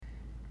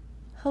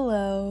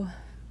Hello,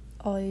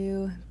 all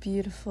you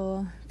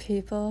beautiful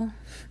people.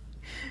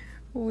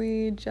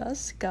 We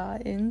just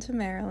got into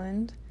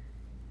Maryland.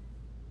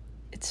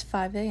 It's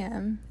 5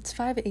 a.m. It's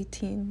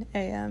 5:18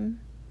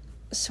 a.m.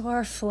 So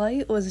our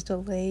flight was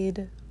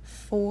delayed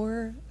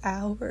 4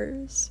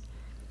 hours.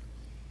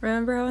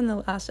 Remember how in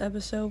the last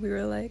episode we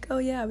were like, oh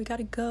yeah, we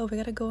gotta go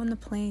on the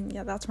plane.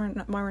 Yeah, that's why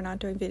we're not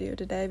doing video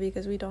today,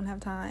 because we don't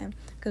have time,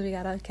 because we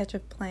gotta catch a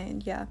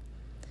plane. Yeah,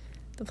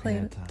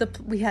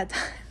 we had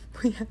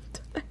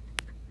time.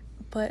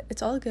 But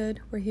it's all good.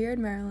 We're here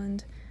in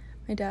Maryland.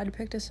 My dad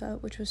picked us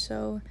up, which was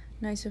so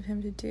nice of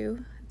him to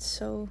do. It's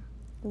so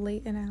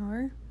late an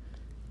hour,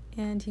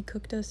 and he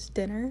cooked us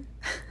dinner.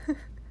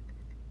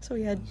 So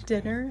we had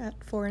dinner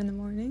at 4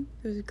 a.m.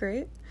 It was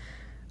great.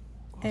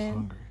 I was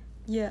hungry.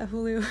 Yeah,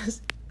 Julio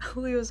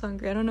was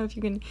hungry. I don't know if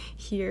you can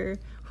hear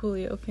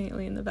Julio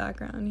faintly in the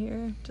background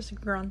here, just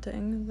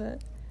grunting,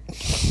 but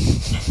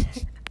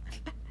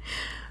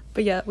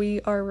but yeah,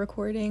 we are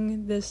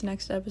recording this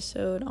next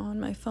episode on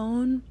my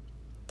phone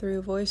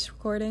through voice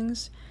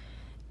recordings,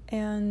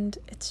 and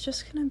it's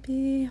just gonna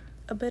be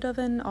a bit of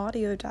an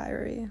audio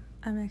diary.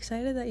 I'm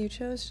excited that you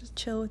chose to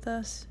chill with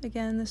us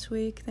again this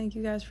week. Thank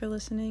you guys for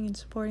listening and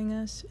supporting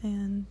us,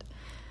 and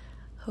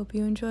hope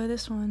you enjoy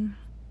this one.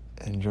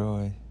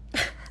 Enjoy.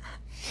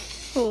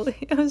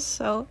 Julio's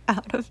so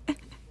out of it.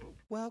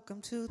 Welcome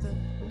to the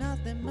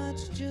Nothing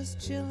Much Just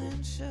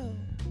Chillin' show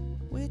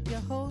with your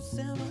hosts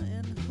Emma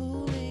and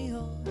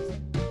Julio.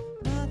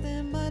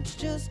 Nothing much,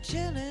 just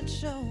chillin'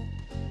 show.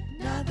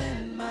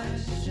 Nothing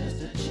much,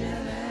 just a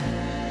chillin'.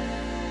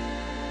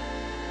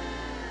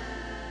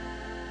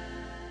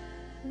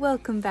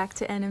 Welcome back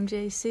to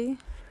NMJC.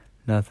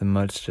 Nothing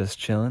much, just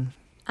chilling.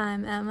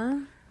 I'm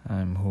Emma.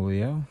 I'm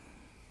Julio.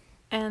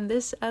 And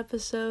this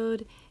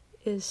episode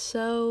is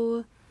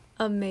so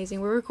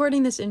amazing. We're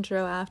recording this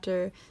intro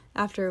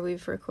after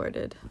we've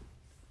recorded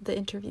the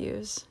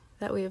interviews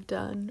that we have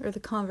done, or the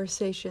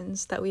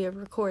conversations that we have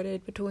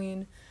recorded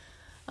between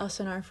us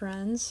and our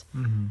friends.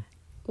 Mm-hmm.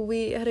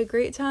 We had a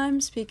great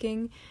time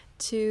speaking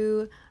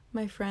to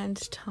my friend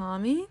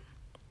Tommy.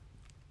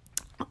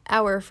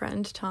 Our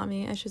friend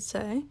Tommy, I should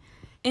say.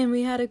 And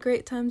we had a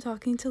great time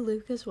talking to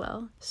Luke as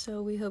well.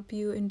 So we hope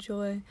you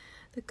enjoy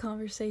the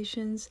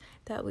conversations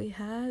that we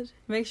had.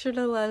 Make sure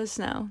to let us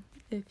know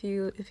if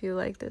you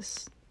like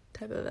this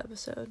type of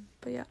episode.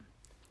 But yeah,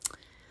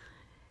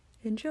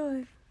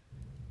 enjoy.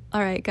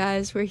 All right,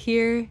 guys, we're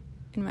here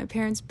in my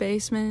parents'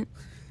 basement.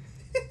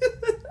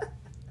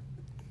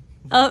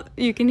 Oh,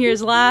 you can hear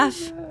his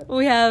laugh.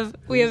 We have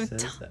Who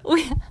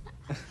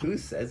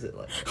says it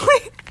like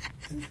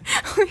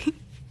that? we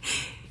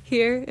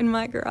here in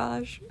my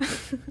garage.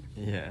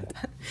 Yeah.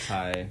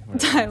 Hi.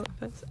 Ty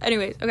Lopez.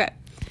 Anyways, okay.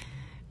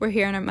 We're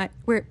here in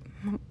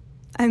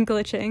I'm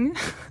glitching.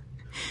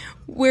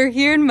 We're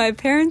here in my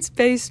parents'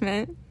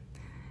 basement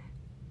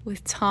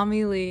with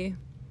Tommy Lee.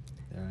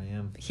 There I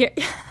am. Here.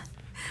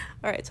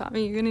 All right,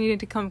 Tommy, you're gonna need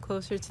to come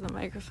closer to the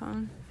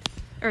microphone,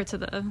 or to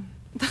the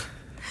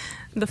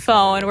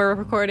phone. We're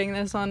recording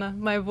this on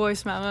my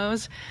voice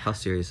memos. How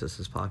serious is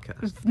this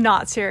podcast?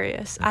 Not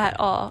serious at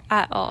all.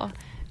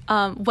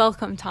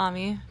 Welcome,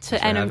 Tommy, to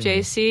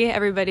NMJC.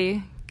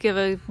 Everybody, give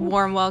a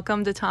warm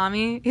welcome to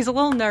Tommy. He's a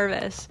little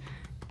nervous,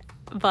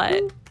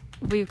 but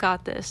we've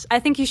got this.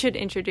 I think you should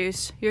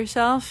introduce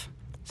yourself.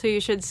 So you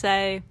should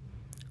say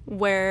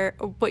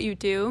what you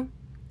do,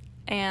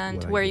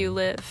 and where you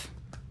live.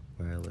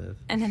 Where I live.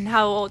 And then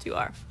how old you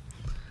are.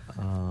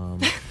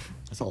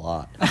 That's a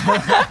lot.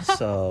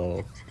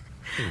 So,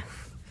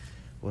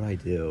 what I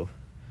do?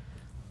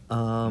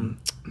 I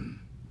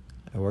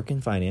work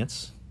in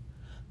finance.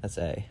 That's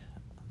A.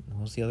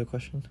 What was the other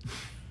question?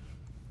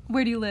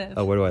 Where do you live?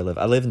 Oh, where do I live?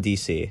 I live in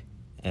D.C.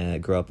 and I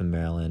grew up in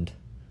Maryland.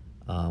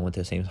 Went to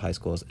the same high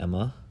school as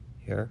Emma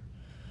here.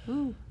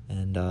 Ooh.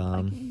 And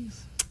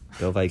Vikings.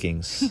 Go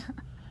Vikings.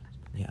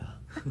 Yeah.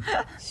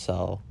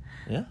 So,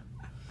 yeah.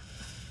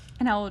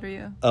 And how old are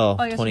you? Oh,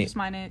 I guess 20, it's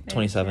mine age.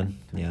 27.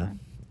 Yeah. 27.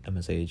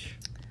 Emma's age,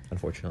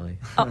 unfortunately.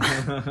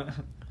 Oh.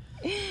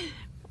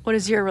 What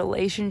is your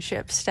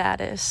relationship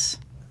status?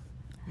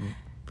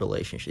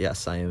 Relationship.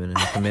 Yes, I am in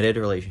a committed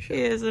relationship.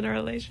 He is in a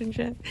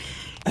relationship.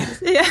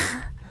 Yeah.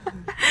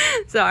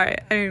 Sorry,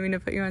 I didn't mean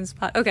to put you on the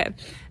spot. Okay,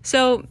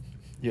 so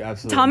You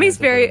absolutely Tommy's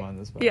very put him on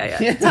the spot. yeah.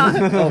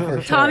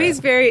 For sure. Tommy's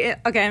very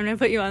okay. I'm gonna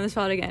put you on the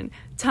spot again.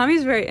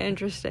 Tommy's very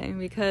interesting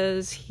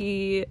because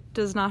he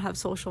does not have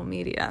social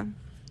media,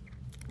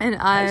 and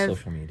I have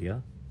social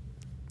media.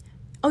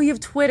 Oh, you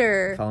have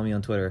Twitter. Follow me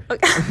on Twitter.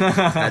 Okay.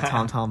 At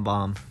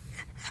TomTomBomb.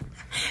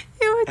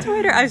 You have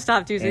Twitter. I've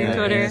stopped using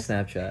Twitter. And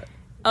Snapchat.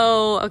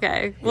 Oh,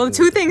 okay. Well, the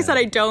two things that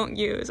I don't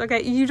use.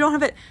 Okay, you don't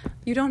have it.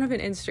 You don't have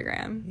an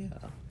Instagram.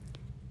 Yeah.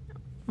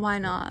 Why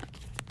not?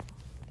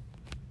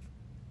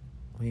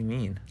 What do you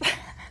mean?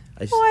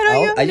 I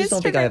just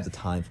don't think I have the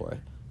time for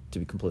it, to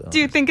be completely honest. Do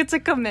you think it's a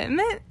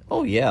commitment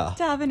Oh, yeah.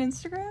 to have an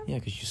Instagram? Yeah,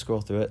 because you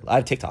scroll through it. I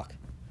have TikTok.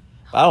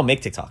 But I don't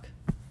make TikTok.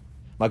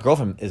 My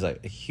girlfriend is a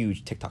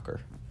huge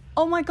TikToker.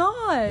 Oh my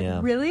god. Yeah.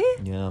 Really?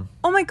 Yeah.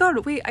 Oh my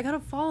god. Wait, I gotta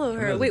follow her.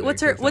 Amber's a Wait, big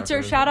what's her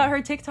TikToker, shout out though.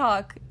 her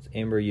TikTok? It's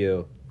Amber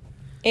U.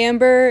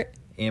 Amber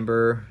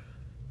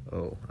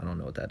Oh, I don't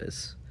know what that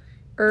is.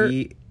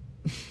 Wait.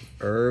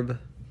 ERB.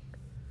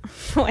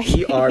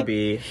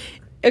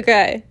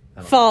 Okay.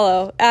 don't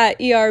Follow at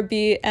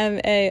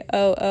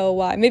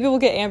ERBMAOOY. Maybe we'll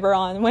get Amber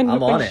on when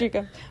I'm on she it.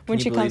 comes. Can When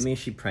you she believe comes. me?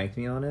 She pranked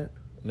me on it.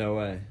 No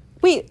way.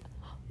 Wait,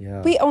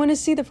 Yeah. I want to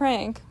see the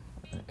prank.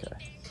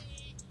 Okay.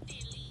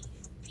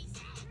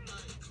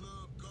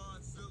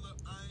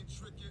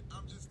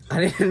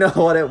 I didn't know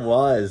what it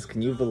was.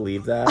 Can you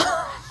believe that?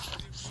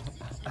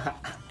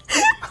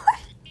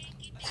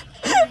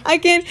 I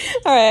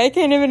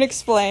can't even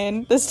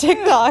explain this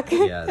TikTok.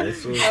 Yeah,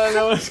 this was. I don't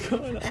know what's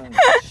going on.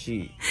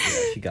 She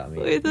got me.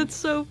 Wait, that's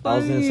so I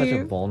was funny. in such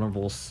a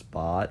vulnerable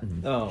spot,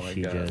 and Oh my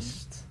she God.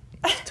 just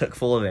took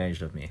full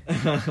advantage of me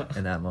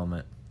in that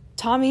moment.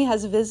 Tommy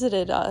has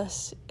visited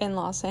us in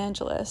Los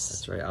Angeles.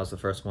 That's right. I was the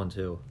first one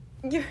too.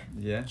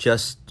 Yeah.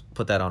 Just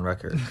put that on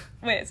record.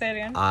 Wait, say it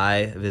again.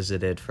 I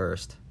visited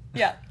first.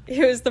 Yeah,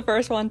 he was the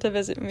first one to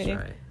visit me.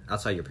 That's right.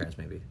 Outside your parents,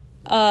 maybe.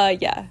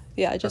 Yeah,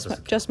 That's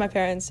just my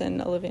parents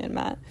and Olivia and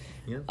Matt.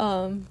 Yeah.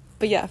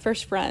 But yeah,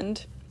 first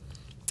friend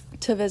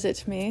to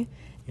visit me.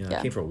 Yeah. Yeah.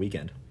 I came for a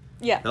weekend.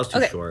 Yeah, That was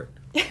too short.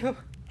 I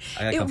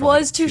gotta It come for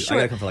was too I short.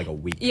 gotta come for like a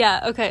week.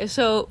 Yeah, okay.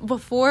 So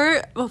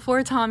before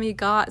Tommy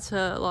got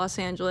to Los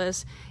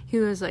Angeles, he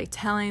was like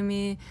telling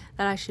me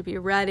that I should be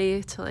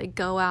ready to like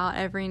go out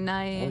every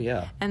night. Oh,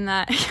 yeah. And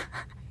that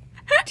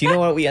Do you know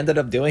what we ended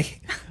up doing?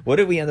 What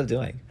did we end up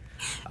doing?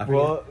 I forget.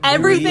 Well,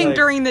 everything like,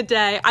 during the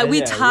day. We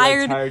yeah,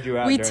 tired you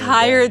out we during the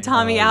tired day.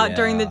 Tommy Oh, out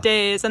during the yeah.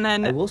 days, and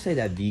then I will say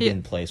that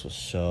vegan place was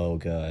so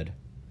good.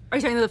 are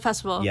you talking about the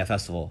festival? Yeah,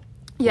 festival.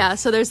 Yeah,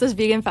 so there's this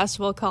vegan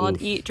festival called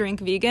Oof. Eat Drink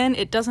Vegan.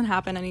 It doesn't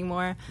happen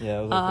anymore.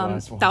 Yeah, it was like the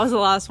last one. That was the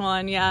last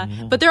one, yeah.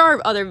 Yeah. But there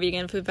are other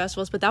vegan food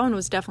festivals, but that one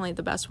was definitely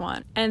the best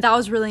one. And that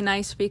was really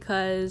nice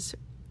because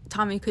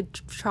Tommy could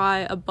try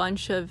a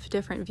bunch of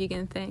different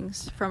vegan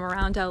things from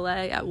around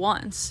LA at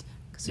once.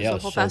 Because Yeah, there's it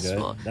a whole was so good.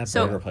 festival. That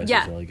So, burger place yeah,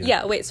 was really good.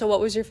 Yeah, wait, so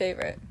what was your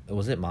favorite?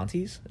 Was it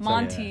Monty's?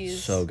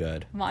 Monty's. So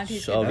good.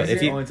 Monty's So good. good. That's If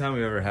the you only time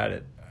we've ever had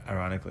it.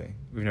 Ironically,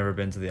 we've never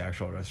been to the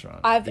actual restaurant.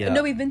 Yeah.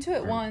 No, we've been to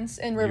it once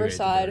in ate the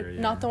Riverside, burger,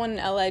 yeah. not the one in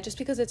LA, just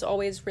because it's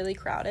always really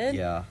crowded.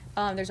 Yeah.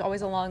 There's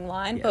always a long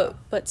line, Yeah.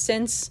 but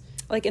since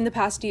like in the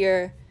past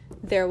year,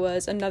 there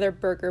was another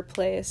burger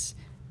place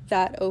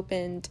that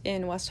opened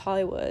in West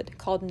Hollywood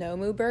called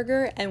Nomu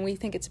Burger, and we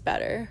think it's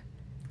better.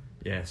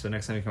 Yeah, so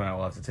next time you come out,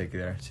 we'll have to take you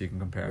there so you can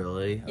compare.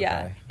 Really?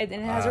 Yeah, Okay.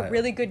 and it has a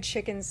really good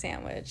chicken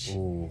sandwich.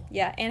 Ooh.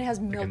 Yeah, and it has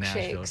Like a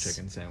Nashville milkshakes.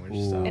 chicken sandwich.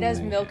 Ooh. style It has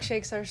thing,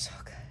 milkshakes that are so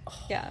good.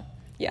 Yeah.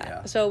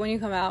 Yeah. So when you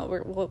come out, we'll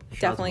Shout out to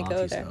definitely go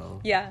Monty's, there.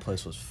 though. Yeah.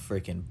 Place was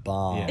freaking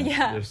bomb. Yeah,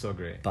 Yeah. they're so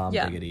great. Bomb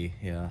Yeah. diggity.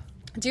 Yeah.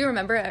 Do you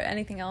remember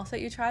anything else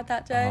that you tried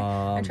that day?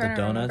 I'm The trying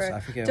to donuts? remember. I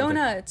forget what the-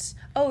 Donuts.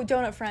 Oh,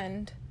 Donut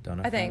Friend.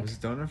 Donut I think. Was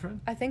it Donut Friend?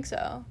 I think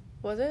so.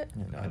 Was it? I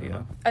have no I don't idea.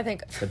 know. I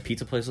think. The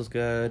pizza place was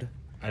good.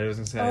 I was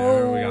gonna say, I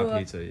remember we got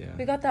pizza, yeah.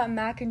 We got that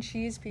mac and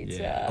cheese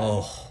pizza. Yeah.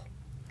 Oh.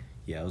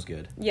 Yeah, it was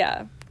good.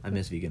 Yeah. I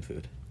miss vegan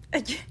food.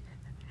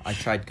 I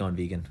tried going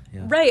vegan.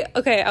 Yeah. Right.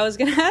 Okay. I was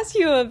gonna ask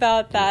you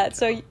about that.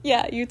 So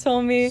yeah, you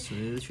told me.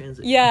 Smooth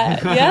transition.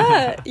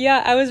 Yeah.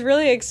 I was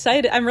really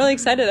excited. I'm really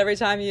excited every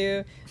time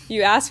you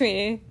ask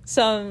me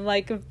some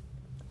like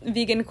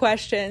vegan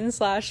question /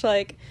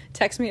 like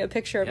text me a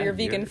picture of Yeah, your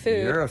vegan you're-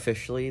 food. You're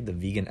officially the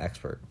vegan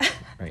expert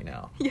right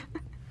now. Yeah.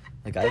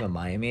 Like I have a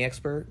Miami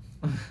expert.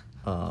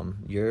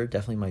 You're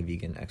definitely my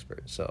vegan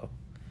expert. So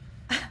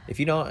if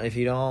you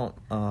don't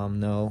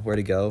know where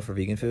to go for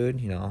vegan food,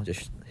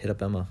 just hit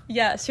up Emma.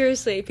 Yeah,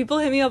 seriously. People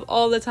hit me up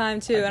all the time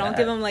too, and I'll bet.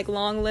 give them like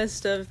long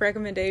list of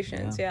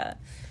recommendations. Yeah.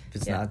 If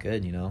it's Yeah. not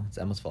good, it's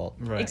Emma's fault.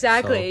 Right.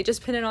 Exactly. So-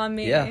 Just pin it on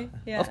me. Yeah.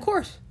 Yeah. Of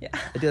course. Yeah.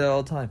 I do that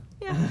all the time.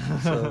 Yeah.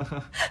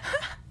 So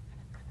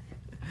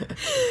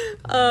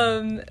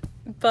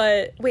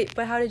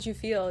But how did you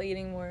feel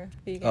eating more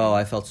vegan? oh,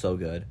 I felt so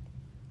good.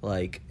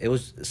 Like it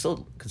was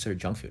still considered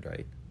junk food,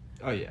 right?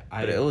 Oh, yeah.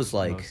 But it was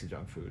like mostly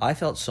junk food. I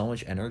felt so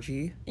much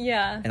energy,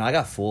 Yeah. and I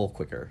got full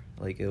quicker.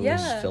 Like it was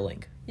Yeah.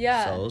 filling.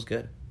 Yeah. So it was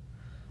good.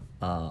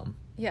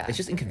 Yeah. It's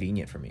just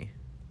inconvenient for me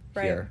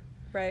Right. here.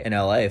 Right. In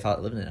LA, if I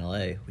lived in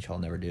LA, which I'll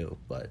never do,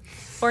 but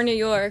Or New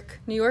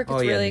York. New York is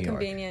Oh, yeah, really New York.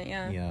 convenient.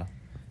 Yeah.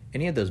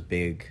 any of those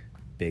big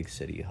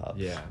city hubs.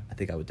 Yeah. I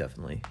think I would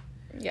definitely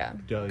Yeah.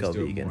 Do at least go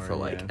do it vegan more, for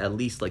like yeah. at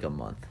least like a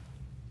month.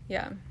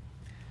 Yeah.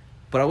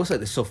 But I will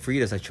say, so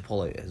Frida's like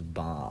Chipotle is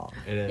bomb.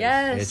 It is.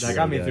 Yes. It's That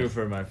got me really through good.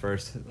 for my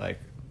first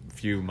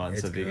few months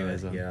It's of good,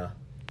 veganism. yeah.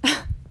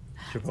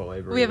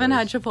 Chipotle burritos. We haven't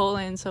had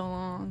Chipotle in so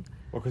long.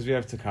 Well, because we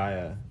have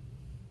Takaya.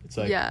 It's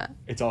like Yeah.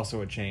 it's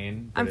also a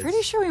chain. but I'm pretty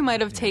it's- sure we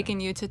might have yeah. taken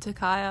you to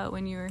Takaya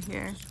when you were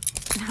here.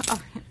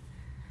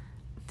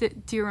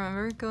 Do you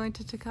remember going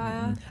to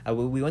Takaya?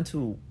 We went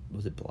to,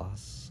 was it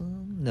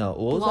Blossom? No,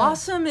 what was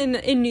Blossom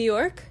in New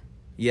York? that?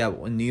 Yeah,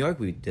 in New York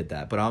we did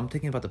that, but I'm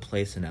thinking about the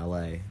place in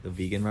LA, the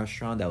vegan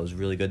restaurant that was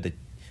really good.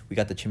 We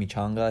got the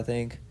chimichanga, I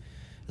think.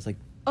 It's like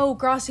Oh,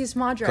 Gracias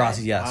Madre.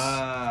 Gracias, yes.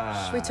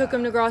 Ah. We took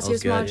him to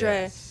Gracias good.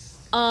 Madre.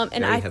 And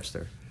Very I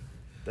hipster.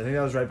 I think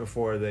that was right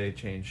before they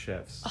changed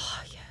chefs.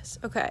 Oh, yes.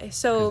 Okay. Because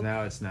So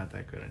now it's not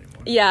that good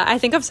anymore. yeah, I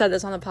think I've said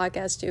this on the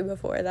podcast too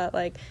before that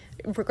like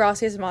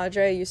Gracias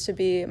Madre used to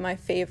be my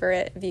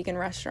favorite vegan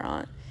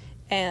restaurant,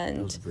 It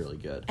and was really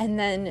good. and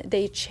then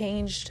they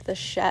changed the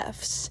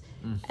chefs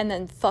and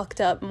then fucked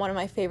up one of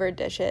my favorite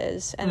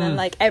dishes, and then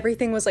like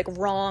everything was like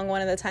wrong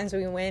one of the times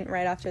we went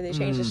right after they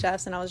changed the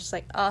chefs, and I was just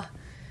like, I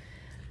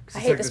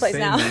hate this place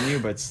now. It's the same menu,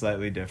 but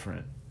slightly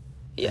different.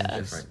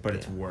 Yeah. But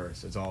it's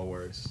worse. It's all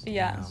worse.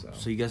 Yeah.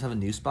 So you guys have a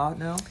new spot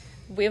now?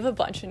 We have a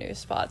bunch of new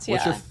spots.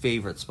 What's yeah. your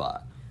favorite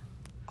spot?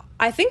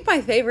 I think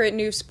my favorite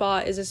new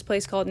spot is this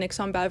place called Nick's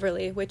on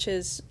Beverly, which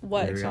is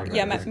what Nick's on my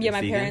Beverly.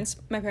 It's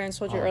vegan? my parents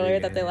told you All earlier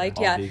vegan, that they yeah. liked.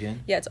 All Yeah.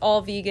 vegan? Yeah, it's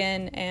all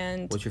vegan,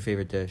 and What's your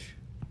favorite dish?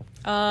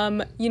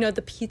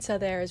 the pizza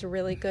there is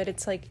really good.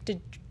 It's like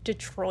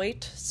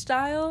Detroit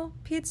style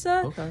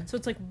pizza. Okay. So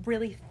it's like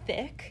really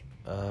thick.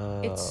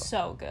 It's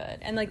so good.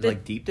 And like the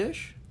like deep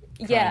dish?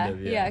 yeah, kind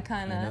of, yeah. yeah,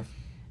 kind Kind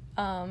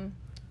of.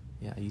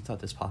 Yeah, you thought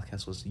this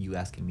podcast was you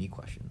asking me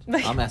questions.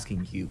 I'm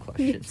asking you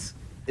questions.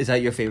 Is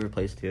that your favorite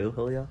place too,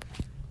 Julio?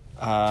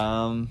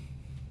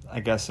 I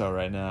guess so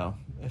right now,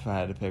 if I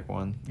had to pick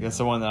one. That's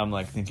the one that I'm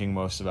like thinking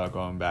most about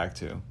going back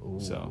to. Ooh.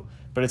 So,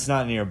 but it's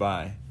not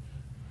nearby.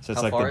 So it's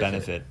How like far the is it?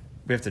 benefit.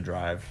 We have to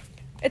drive.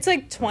 It's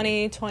like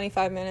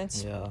 20-25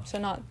 minutes. Yeah. So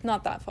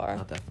not that far.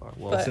 Not that far.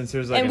 Well, But- Since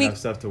there's like and we- enough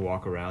stuff to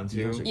walk around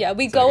to. Yeah,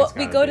 we it's like go it's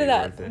we gotta go to be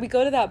that worth it. we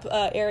go to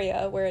that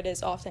area where it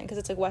is often because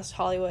it's like West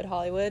Hollywood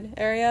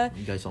area.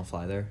 you guys don't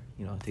fly there?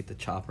 Take the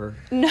chopper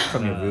No.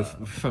 from your roof,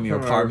 from your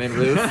From our- apartment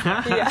roof,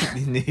 Yeah.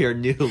 your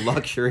new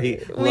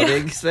luxury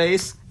living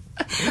space.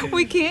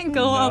 We can't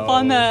go up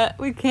on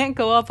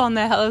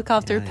the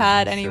helicopter Yeah,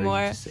 pad I'm sure you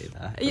anymore. should say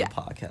that for Yeah. the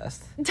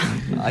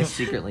podcast. I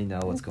secretly know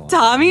what's going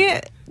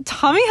on.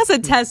 Tommy has a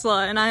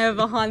Tesla and I have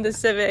a Honda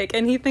Civic,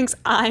 and he thinks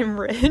I'm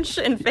rich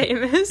and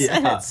famous.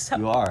 And Yeah, it's so,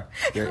 you are.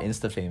 You're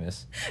insta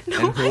famous.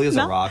 No, And Julio's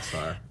I'm a not. rock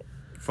star.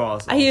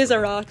 False. he is a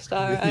also. rock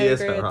star. I He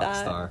is agree a with rock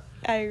that. star.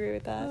 I agree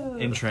with that.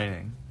 In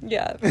training.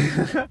 Yeah.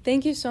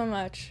 Thank you so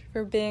much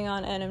for being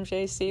on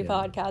NMJC Yeah.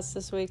 podcast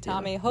this week,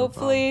 Tommy. no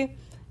Hopefully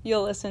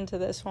you'll listen to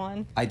this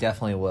one. I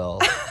definitely will.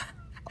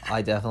 I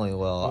We'll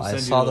I send you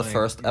saw the the link,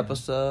 first yeah.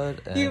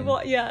 episode. And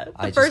The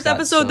I just first got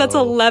episode, that's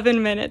so-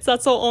 11 minutes.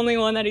 That's the only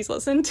one that he's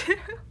listened to.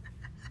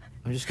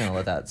 I'm just gonna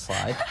let that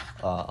slide.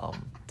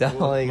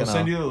 Definitely We'll gonna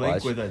send you the link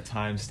watch. with a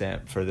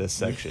timestamp for this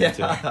section Yeah.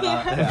 too.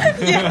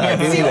 Yeah,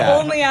 Give me you that.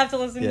 only have to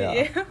listen Yeah. to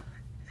you.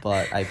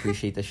 But I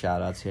appreciate the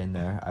shout outs here and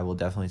there. I will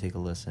definitely take a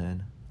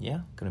listen.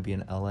 Yeah, gonna be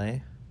in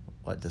LA.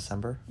 What,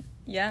 December?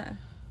 Yeah.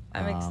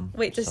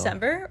 Wait, So-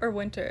 December or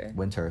winter?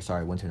 Winter,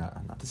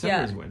 not December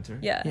Yeah. is winter.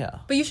 Yeah. Yeah.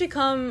 But you should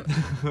come.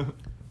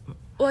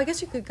 Well, I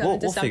guess you could come We'll in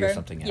December. figure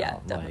something Yeah,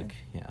 out. definitely.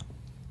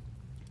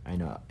 I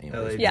know.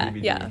 LA Yeah,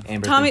 DVD. yeah.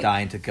 Amber's Tommy- been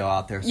dying to go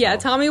out there. So. Yeah,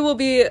 Tommy will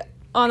be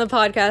on the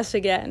podcast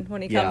again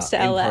when he Yeah, comes to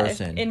in LA.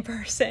 person. In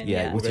person.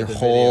 Yeah, Yeah. with With your the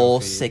whole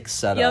video feed. sick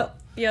setup.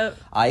 Yep.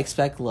 I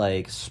expect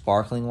like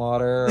sparkling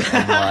water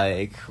and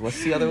like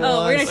what's the other one?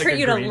 Oh, we're gonna like treat a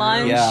you to green room.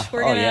 lunch. Yeah.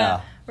 We're Oh, gonna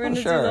yeah. we're gonna Oh,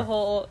 do sure. the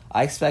whole.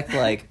 I expect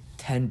like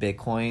 10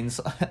 bitcoins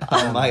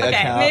on my Okay,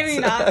 account. maybe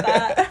not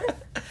that.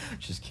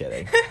 Just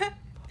kidding.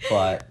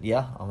 But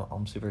yeah,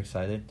 I'm super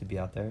excited to be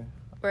out there.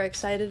 We're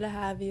excited to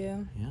have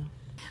you. Yeah.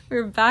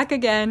 We're back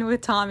again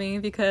with Tommy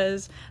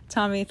because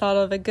Tommy thought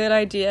of a good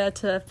idea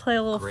to play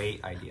a little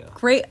Great idea.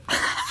 great.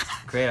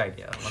 Great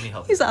idea. Let me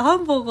help He's a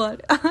humble one.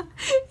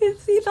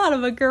 He thought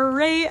of a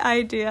great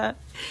idea.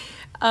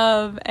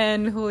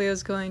 And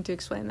Julio's going to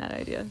explain that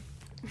idea.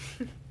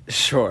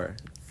 Sure.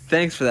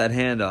 Thanks for that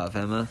handoff,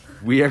 Emma.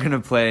 We are going to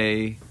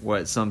play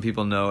what some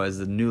people know as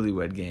the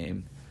newlywed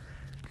game.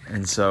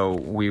 And so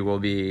we will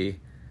be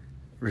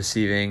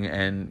receiving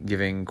and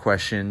giving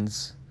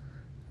questions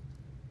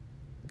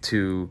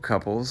to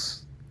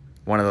couples.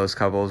 One of those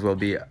couples will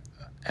be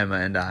Emma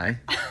and I.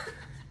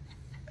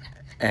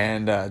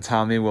 And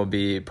Tommy will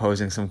be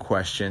posing some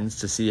questions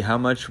to see how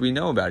much we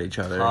know about each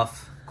other.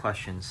 Tough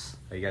questions.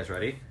 Are you guys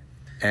ready?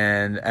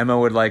 And Emma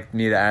would like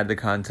me to add the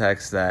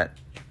context that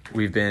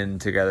we've been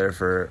together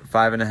for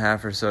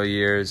 5.5 or so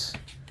years,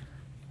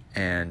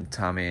 and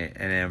Tommy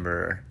and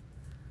Amber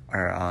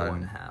are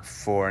on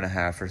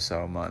 4.5 or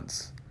so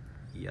months.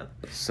 Yep.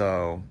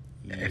 So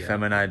if Yep.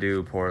 Emma and I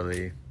do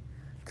poorly,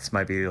 this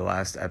might be the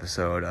last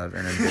episode of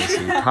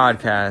NMJC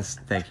podcast.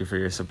 Thank you for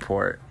your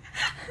support.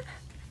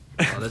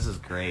 Oh, this is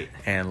great.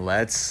 And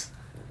let's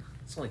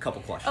It's only a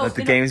couple questions. Oh, let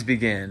the you know- games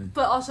begin.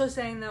 But also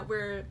saying that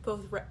we're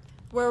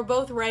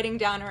both writing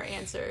down our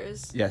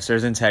answers. Yes,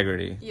 there's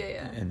integrity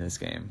Yeah. in this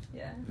game.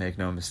 Yeah. Make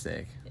no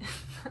mistake.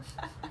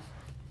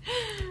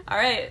 All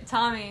right,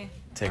 Tommy.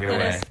 Take it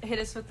away. Hit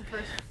us with the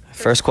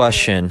First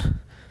question.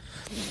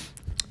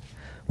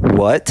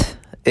 What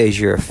is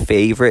your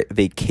favorite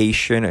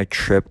vacation or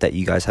trip that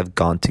you guys have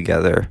gone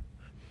together?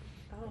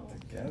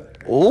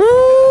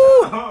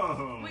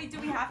 Ooh! Wait, do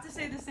we have to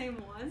say the same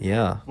one?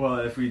 Yeah. Well,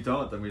 if we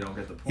don't, then we don't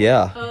get the point.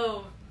 Yeah.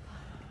 Oh.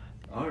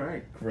 All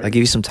right, great. I'll give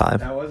you some time.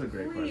 That was a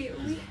great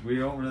question. We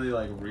don't really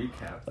like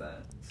recap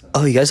that. So.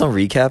 Oh, you guys don't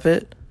recap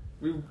it?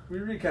 We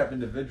recap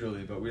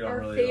individually, but we don't Our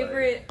really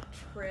favorite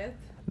like... trip.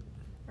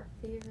 Our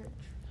favorite trip.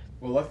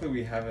 Well, luckily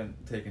we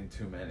haven't taken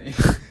too many. I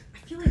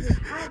feel like we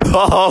have.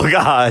 Oh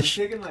gosh.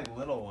 We've taken like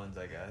little ones,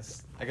 I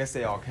guess. I guess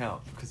they all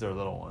count because they're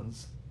little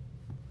ones.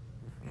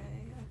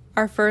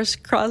 Our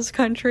first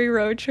cross-country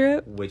road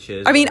trip. Which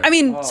is?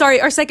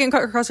 Sorry, our second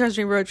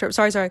cross-country road trip.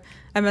 Sorry,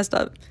 I messed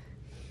up.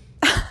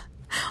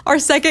 Our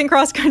second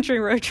cross-country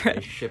road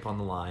trip. Ship on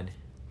the line.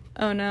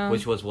 Oh no.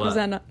 Which was what? Was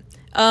that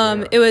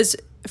not? It was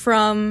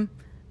from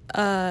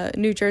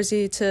New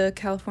Jersey to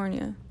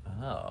California.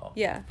 Oh.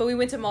 Yeah, but we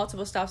went to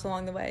multiple stops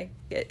along the way.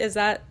 Is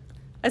that?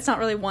 It's not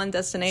really one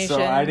destination.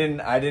 So I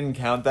didn't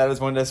count that as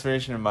one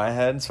destination in my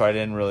head, so I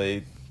didn't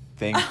really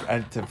think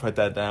to put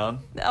that down.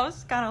 That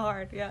was kind of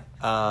hard, yeah.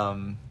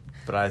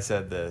 But I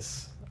said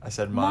this. I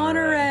said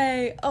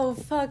Monterey. Oh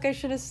fuck! I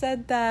should have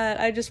said that.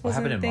 I just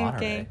wasn't What happened in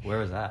thinking. Monterey? Where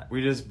was that?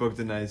 We just booked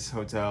a nice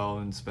hotel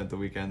and spent the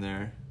weekend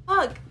there.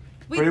 Fuck.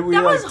 We that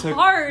like, was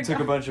hard.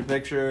 Took a bunch of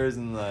pictures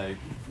and like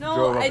No,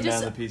 drove up I and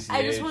just down the PCH.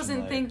 I just wasn't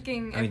and, like,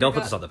 thinking. I mean, don't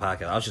put this on the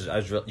podcast. I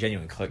was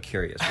genuinely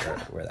curious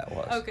where that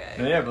was. Okay.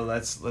 No, yeah, but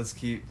let's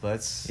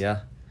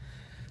Yeah.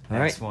 All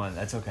next right. one.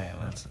 That's okay,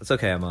 Emma. It's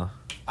okay, Emma.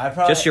 I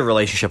probably Just your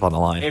relationship on the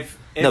line. if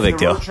no big the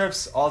deal. road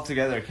trips all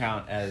together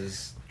count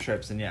as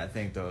trips, then yeah, I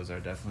think those are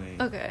definitely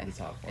Okay. the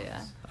top ones.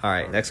 Yeah. All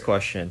right, next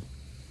question.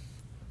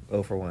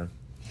 0 for 1.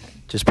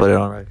 Just put it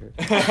on record.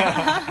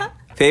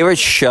 Favorite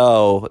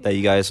show that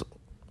you guys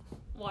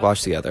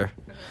watch together?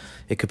 Okay.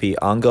 It could be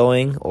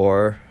ongoing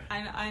or...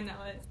 I know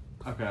it.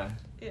 Okay.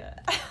 Yeah.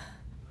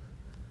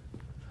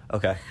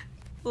 Okay.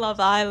 Love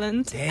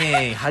Island.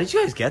 Dang, how did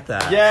you guys get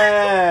that?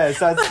 Yes,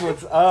 that's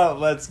what's up.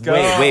 Let's go.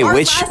 Wait, Our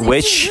which...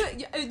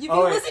 classic- If you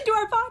Oh, wait. listen to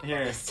our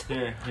podcast,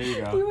 Here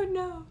you go. you would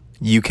know.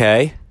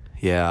 UK?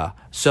 Yeah.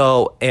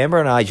 So, Amber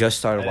and I just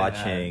started I didn't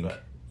watching have,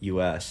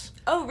 US.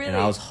 Oh, really? And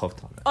I was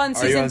hooked on it. On Are you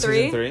season on 3?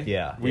 season 3?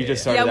 Yeah. We yeah,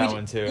 just yeah. started Yeah, that we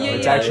one too. yeah,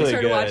 It's yeah, we actually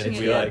started good. watching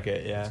We it. like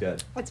it, yeah. It's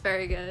good. It's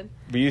very good.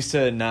 We used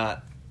to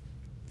not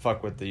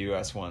fuck with the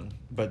US one,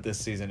 but this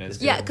season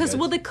is Yeah, good. because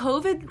the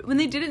COVID when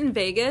they did it in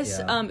Vegas,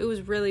 Yeah. it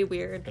was really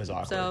weird. It was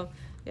awkward. So,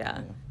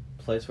 yeah.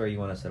 Place where you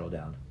want to settle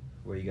down.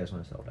 Where you guys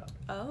want to settle down.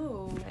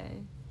 Oh.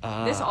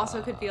 Okay. This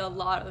also could be a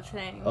lot of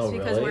things Oh,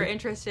 because really? we're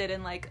interested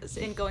in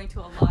in going to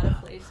a lot of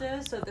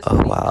places. So this Oh,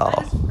 would be wow.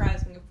 kind of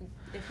surprising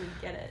if we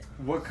get it.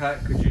 What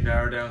cut could you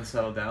narrow down,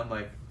 settle down?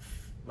 Like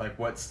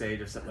what stage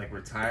of like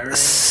retiring?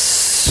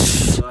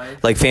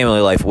 Life? Like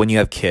family life when you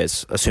have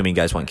kids, assuming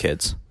you guys want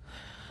kids.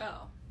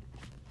 Oh.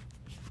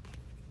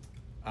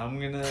 I'm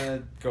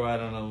gonna go out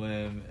on a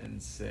limb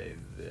and say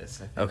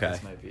this. I think Okay.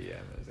 this might be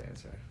Emma's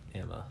answer.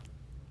 Emma.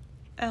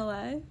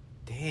 LA.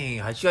 Dang,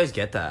 how'd you guys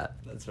get that?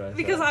 That's right.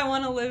 Because I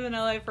want to live in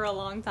LA for a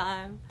long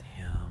time.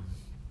 Damn.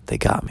 They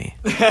got me.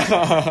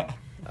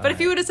 But if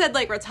you would have said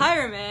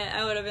retirement,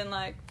 I would have been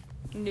like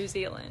New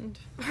Zealand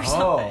or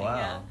something.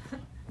 wow.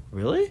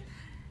 Really?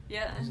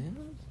 Yeah. Yeah.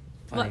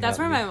 I Well, that's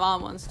where my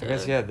mom wants to. I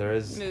guess there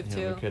is. Move you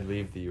know, to. we could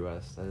leave the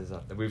U.S. That is.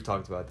 We've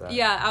talked about that.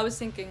 Yeah, I was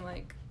thinking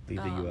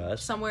Leave the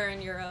US? somewhere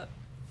in Europe.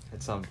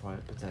 At some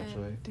point,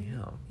 potentially.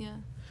 Damn. Yeah.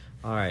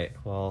 All right.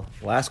 Well,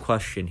 last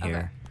question here.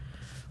 Okay.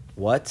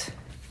 What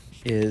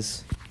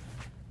is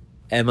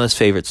Emma's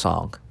favorite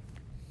song?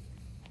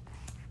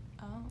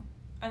 Oh.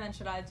 And then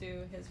should I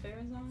do his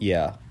favorite song?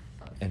 Yeah.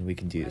 Fuck. And we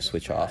can do I just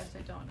switch realized off.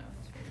 I don't know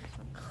his favorite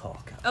song. Oh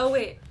god. Oh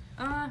wait.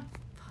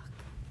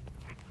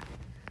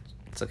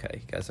 It's okay.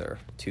 You guys are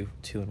 2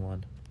 and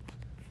 1.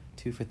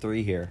 2 for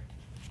 3 here.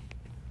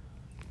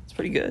 It's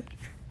pretty good.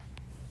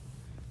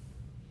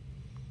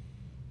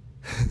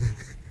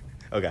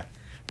 Okay.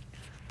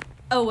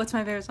 Oh, what's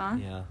my favorite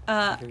song?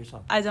 Yeah. Favorite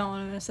song? I Don't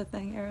Want to Miss a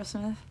Thing,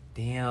 Aerosmith.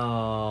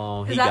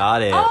 Damn. He Is that-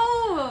 got it.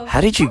 Oh.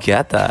 How did you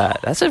get that?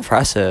 That's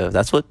impressive.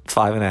 That's what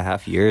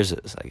 5.5 years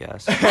is, I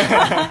guess.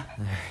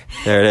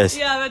 There it is.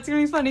 Yeah, that's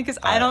gonna be funny because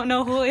I don't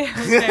know Julio's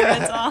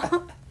favorite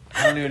song.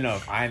 I don't even know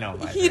if I know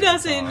my. He favorite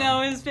doesn't song.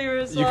 know his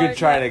favorite song. You could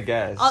try to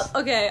guess.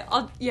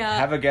 I'll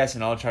Have a guess,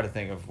 and I'll try to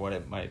think of what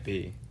it might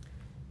be.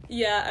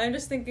 Yeah, I'm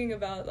just thinking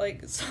about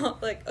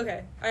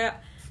okay.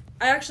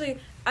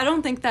 I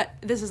don't think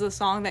that this is a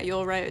song that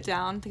you'll write it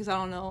down because I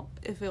don't know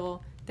if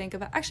you'll think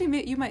about.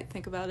 Actually, you might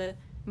think about it,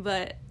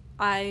 but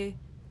I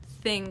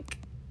think.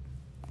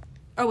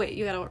 Oh wait,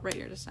 you gotta write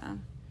yours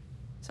down.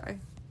 Sorry.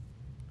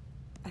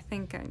 I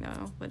think I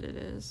know what it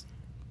is.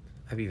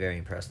 I'd be very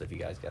impressed if you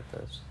guys get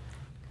this.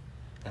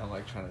 I'm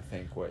trying to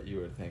think what you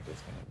would think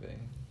it's gonna be,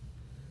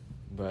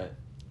 but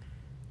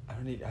I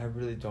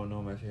really don't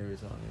know my favorite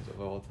song is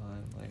of all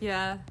time.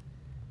 Yeah.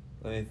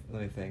 Let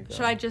me think. Though.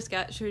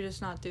 Should we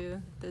just not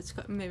do this?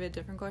 Maybe a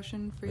different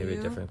question for you. Maybe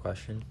a different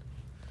question.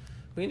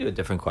 We can do a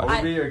different question.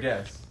 What would be your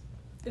guess?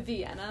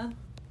 Vienna.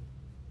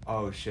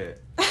 Oh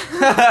shit.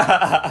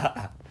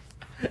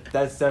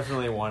 That's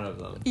definitely one of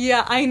them.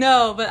 Yeah, I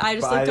know, but I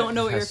just But I don't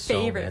know what your has so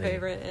favorite many.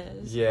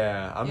 is.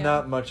 Yeah, I'm Yeah.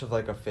 not much of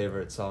a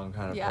favorite song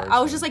kind of Yeah, person. I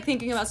was just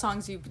thinking about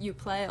songs you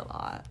play a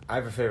lot. I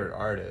have a favorite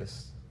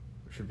artist,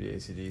 which would be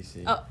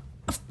AC/DC. Oh,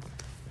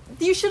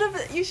 You should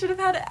have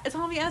had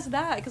Tommy ask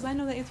that because I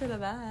know the answer to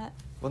that.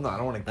 Well, no, I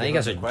don't want to. I think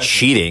you guys are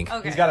cheating.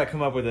 Okay. He's got to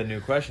come up with a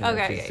new question.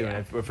 Okay,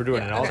 If we're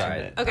doing an okay.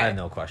 alternate. Okay. I have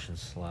no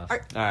questions left.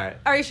 All right.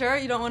 Are you sure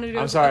you don't want to do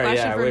I'm a sorry.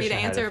 question Yeah, I for wish me to I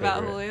had answer a about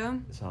favorite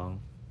Julio? song.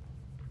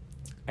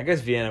 I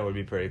guess Vienna would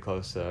be pretty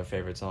close to a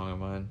favorite song of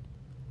mine.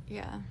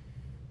 Yeah.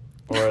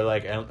 Or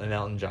like an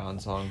Elton John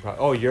song.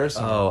 Oh, your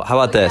song. Oh, how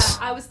about this?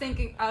 Yeah, I was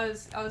thinking I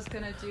was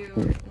gonna do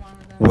one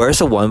of them. Where's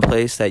the one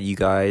place that you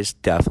guys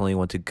definitely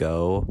want to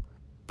go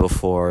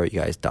before you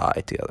guys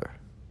die together?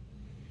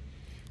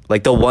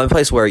 Like the one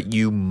place where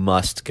you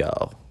must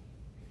go.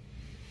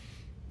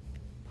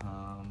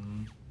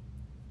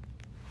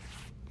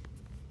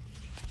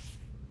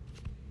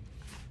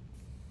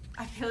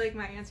 I feel like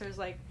my answer is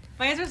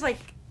like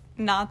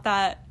not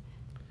that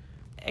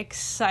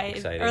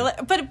exciting. Or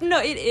like, but no,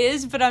 it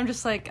is. But I'm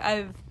just like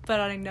but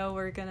I know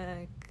we're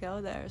gonna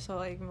go there. So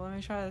like, let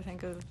me try to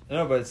think of.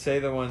 No, but say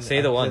the one.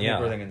 Say the one, I think yeah.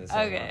 we're thinking the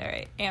same Okay, one. all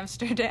right,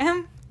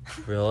 Amsterdam.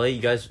 Really?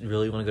 You guys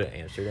really want to go to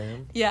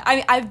Amsterdam? Yeah, I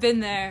mean I've been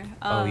there.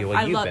 Yeah,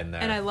 well, you've been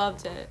there. and I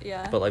loved it.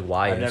 Yeah, But like,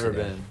 why I've never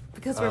Amsterdam? been.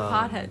 because we're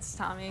potheads,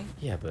 Tommy.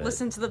 Yeah, but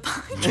Listen to the you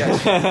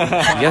podcast.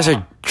 guys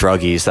are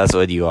druggies. That's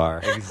what you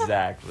are.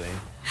 Exactly.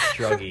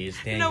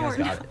 Druggies. Dang, No, you guys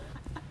we're got not. it.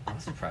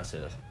 That's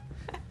impressive.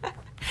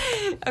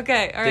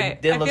 Okay, all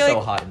right. Didn't I look feel so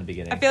like- hot in the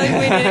beginning. I feel like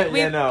we did.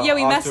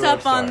 We off messed to a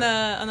up on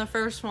start. the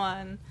first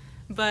one,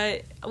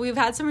 but we've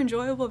had some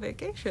enjoyable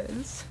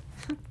vacations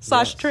 /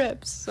 Yes.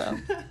 trips. So,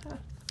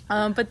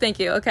 but thank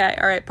you. Okay,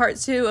 all right. Part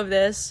 2 of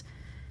this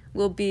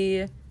will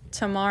be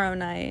tomorrow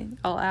night.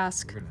 I'll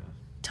ask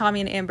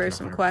Tommy and Amber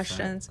some 100%.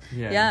 questions.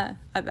 Yeah. Yeah,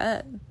 I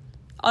bet.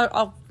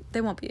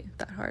 They won't be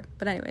that hard.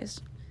 But anyways,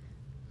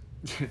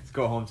 Let's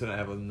go home tonight and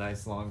have a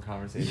nice long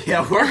conversation.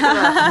 Yeah, we're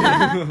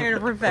gonna. here to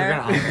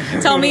prepare. We're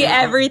gonna- Tell me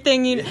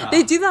everything you. Yeah.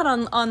 They do that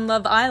on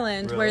Love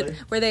Island, Really?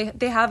 where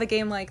they have a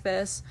game like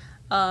this.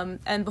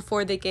 And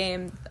before the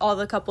game, all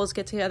the couples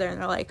get together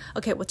and they're like,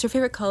 "Okay, what's your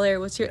favorite color?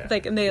 What's your Yeah.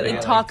 like?" And they They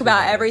like, got, talk like, 2 about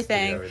minutes to do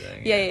everything.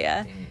 everything, Yeah,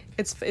 yeah. yeah.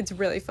 It's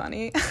really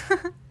funny.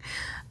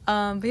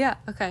 But yeah,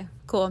 okay,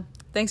 cool.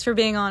 Thanks for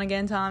being on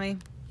again, Tommy.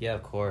 Yeah,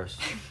 of course.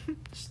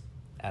 Just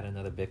add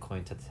another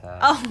Bitcoin to the tab.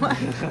 Oh my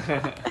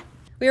God.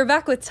 We are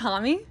back with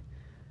Tommy.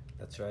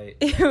 That's right.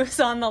 It was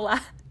on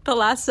the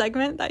last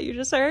segment that you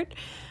just heard.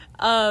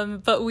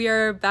 But we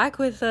are back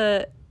with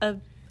a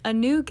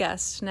new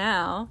guest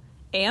now,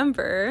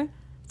 Amber,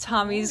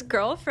 Tommy's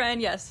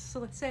girlfriend. Yes, so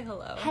let's say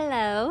hello.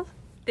 Hello.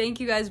 Thank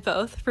you guys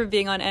both for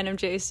being on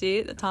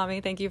NMJC. Tommy,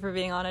 thank you for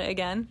being on it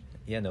again.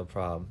 Yeah, no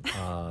problem.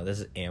 This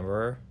is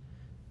Amber.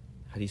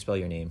 How do you spell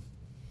your name?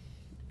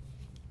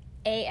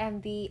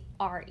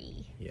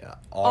 AMBRE. Yeah.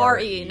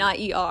 R-E, not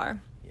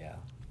E-R. Yeah.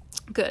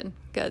 Good.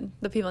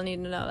 The people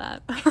need to know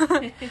that.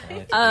 It's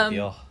a big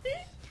deal.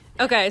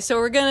 Okay, so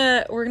we're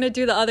gonna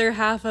do the other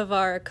half of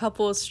our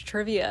couples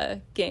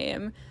trivia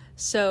game.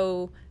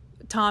 So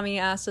Tommy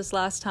asked us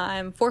last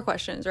time 4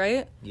 questions,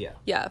 right? Yeah.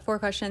 Yeah, 4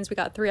 questions. We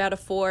got 3 out of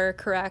 4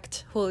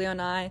 correct, Julio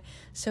and I.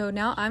 So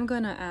now I'm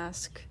gonna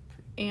ask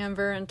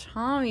Amber and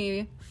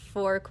Tommy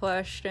 4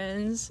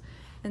 questions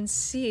and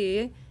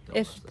see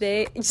if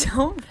they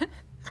don't.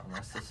 Don't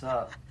mess this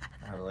up.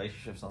 Our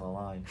relationship's on the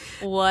line.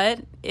 What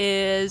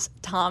is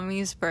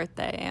Tommy's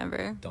birthday,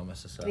 Amber? Don't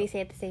mess this up. Do we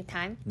say at the same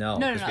time? No,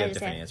 No, no, because no, we have just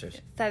different say-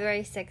 answers.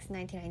 February 6th,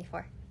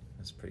 1994.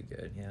 That's pretty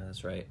good. Yeah,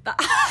 that's right.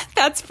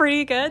 That's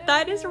pretty good.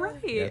 That is right.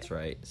 Yeah, that's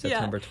right.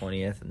 September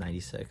 20th,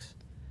 96.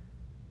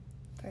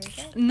 Very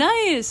good.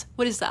 Nice.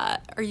 What is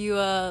that? Are you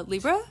a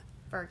Libra?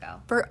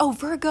 Virgo.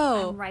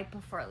 Virgo. I'm right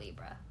before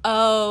Libra.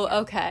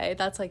 Oh, okay.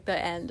 That's like the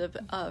end of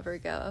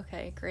Virgo.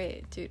 Okay,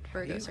 great. Dude, How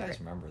do you Virgo's guys great.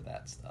 remember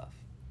that stuff?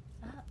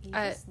 Oh, you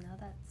I- just know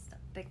that stuff.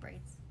 Big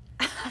brains.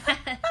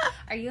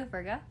 Are you a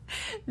Virgo?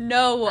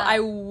 No, I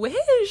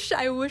wish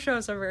I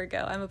was a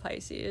Virgo. I'm a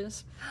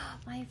Pisces.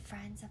 My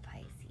friend's a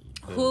Pisces.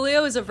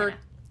 Julio is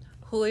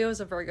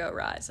a Virgo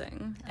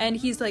rising, and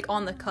he's like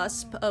on the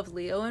cusp of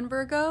Leo and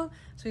Virgo,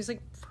 so he's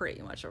like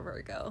pretty much a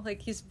Virgo.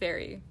 Like he's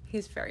very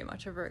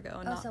much a Virgo.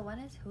 And Oh, not so when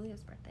is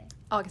Julio's birthday?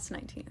 August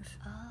 19th.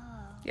 Oh.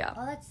 Yeah.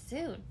 Oh, that's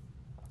soon.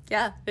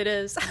 Yeah, it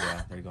is.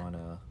 Yeah, they're going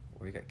to.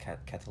 Where you got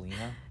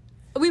Catalina?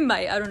 We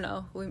might. I don't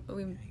know. We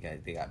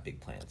They got big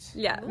plans.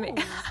 yeah. Ooh.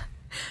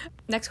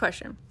 Next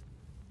question.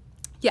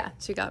 Yeah,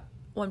 so you got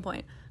 1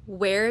 point.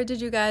 Where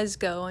did you guys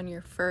go on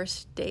your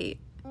first date?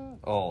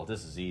 Oh,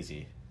 this is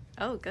easy.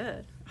 Oh,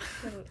 good.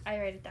 I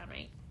write it down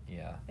right.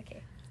 Yeah.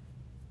 Okay.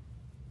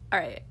 All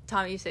right,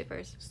 Tommy, you say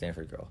first.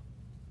 Stanford girl.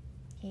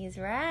 He's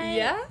right.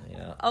 Yeah?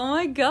 Yeah. Oh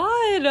my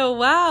god. Oh,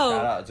 wow.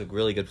 Shout out. It's a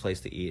really good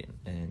place to eat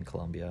in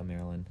Columbia,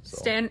 Maryland.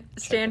 So check it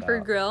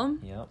Stanford out. Grill.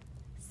 Yep.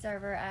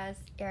 Server as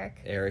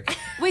Eric. Eric.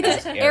 Wait,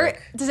 does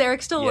Eric.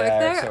 Eric still Yeah, work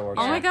Eric there? still works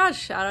Oh my there.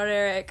 gosh, shout out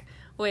Eric.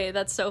 Wait,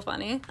 that's so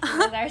funny. He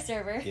was our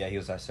server. Yeah, he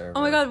was our server.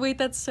 Oh my god, wait,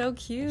 that's so And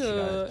cute. she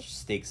got a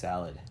steak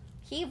salad.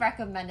 He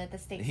recommended the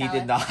steak He salad.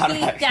 did not He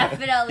recommend-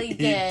 definitely He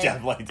did.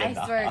 definitely did I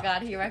not. swear to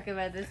God, he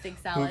recommended the steak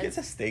Who salad. gets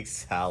a steak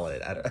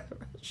salad at a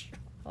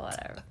restaurant?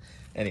 Whatever.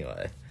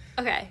 Anyway.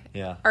 Okay.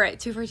 Yeah. All right,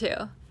 2 for 2.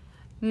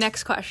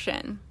 Next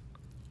question.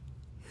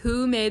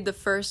 Who made the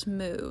first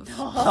move?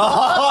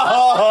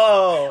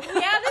 Oh!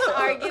 We have this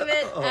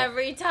argument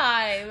every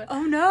time.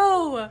 Oh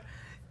no!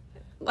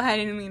 I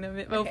didn't mean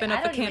to open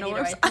up a can of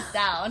worms. I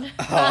don't even need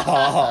to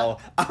write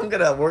this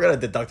down. Oh, we're gonna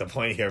deduct a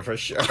point here for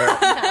sure.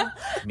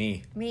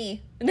 Me.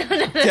 Me.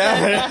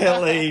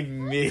 Definitely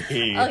me.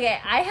 Okay,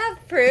 I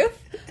have proof.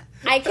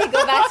 I can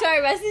go back to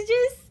our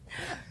messages.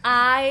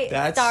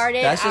 That's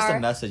just a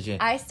messaging.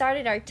 I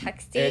started our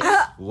texting.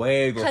 It's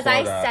way before Because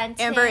I that. sent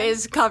him. Amber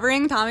is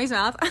covering Tommy's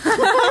mouth.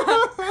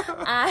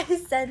 I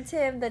sent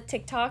him the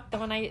TikTok, the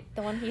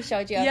one he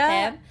showed you of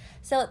him.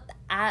 So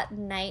at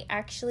night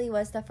actually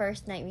was the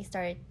first night we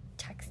started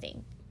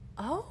texting.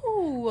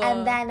 Oh.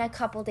 And then a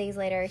couple days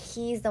later,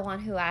 he's the one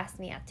who asked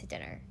me out to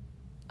dinner.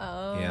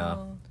 Oh. Yeah.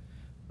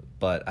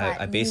 But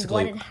I you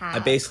basically wouldn't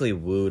have.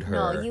 wooed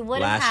her No, you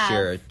wouldn't last have.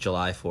 year,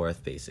 July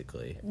 4th,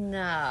 basically.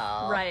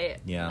 No. Right.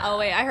 Yeah. Oh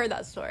wait, I heard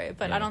that story,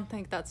 but Yeah. I don't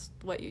think that's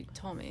what you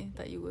told me,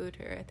 that you wooed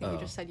her. I think you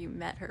just said you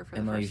met her for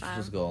the Emma, you first should time.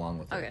 just go along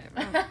with it. Okay.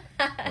 Well,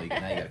 now you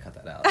gotta cut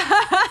that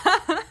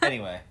out.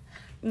 Anyway.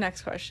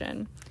 Next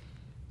question.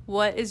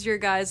 What is your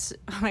guys'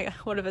 oh my god,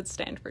 what if it's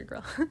Stanford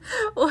Grill?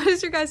 What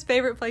is your guys'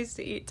 favorite place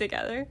to eat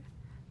together?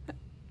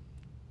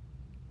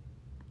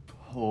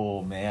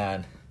 Oh,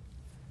 man.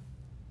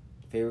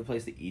 Favorite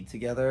place to eat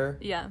together?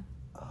 Yeah.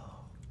 Oh,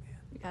 man.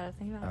 You gotta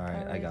think about it. All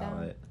right, Write I it got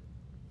down. it.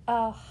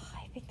 Oh,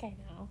 I think I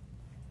know.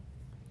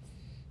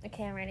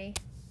 Okay, I'm ready.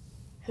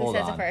 Who Hold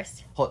says on. it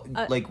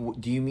first?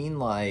 Do you mean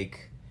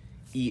like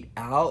eat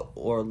out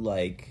or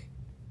like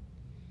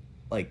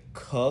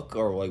cook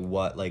or like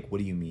what? Like what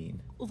do you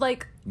mean?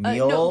 Like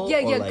Meal no, yeah,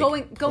 or, yeah, like,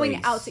 going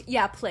place? out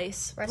to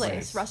place,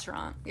 Restaurant.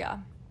 restaurant, yeah.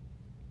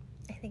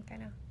 I think I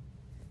know.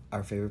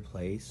 Our favorite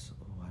place?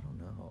 Oh, I don't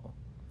know.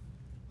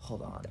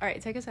 Hold on. All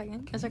right, take a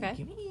second. It's okay.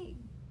 Give me.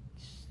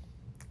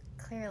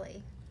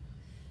 Clearly.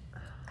 I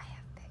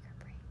have bigger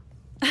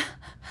brains.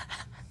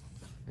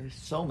 There's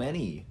so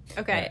many.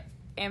 Okay,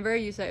 Amber,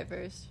 you say it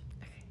first.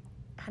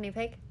 Honey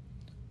Pig?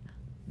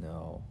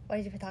 No. What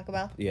did you put Taco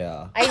Bell?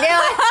 Yeah. I knew it.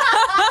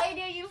 I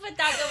knew you put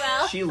Taco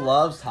Bell. She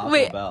loves Taco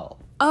Wait. Bell.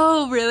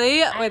 Oh,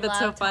 really? I Wait, that's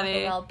so love Taco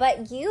funny. Bell,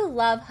 but you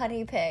love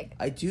Honey Pig.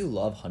 I do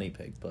love Honey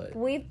Pig, but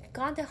We've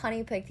gone to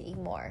Honey Pig to eat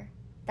more.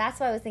 That's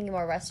why I was thinking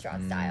more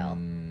restaurant style.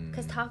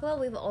 Because Taco Bell,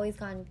 we've always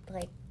gone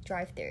like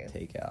drive-through.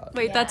 takeout.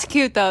 Wait, Yeah. that's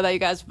cute though that you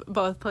guys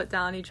both put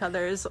down each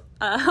other's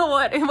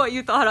what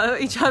you thought of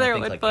each other I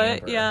think would like put.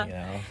 Amber, yeah, you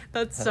know?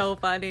 that's so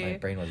funny. My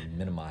brain was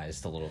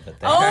minimized a little bit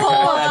there.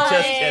 Oh, I'm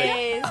just please.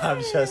 kidding. I'm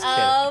just kidding.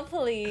 Oh,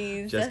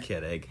 please. Just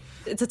kidding.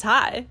 It's a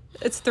tie.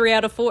 It's 3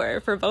 out of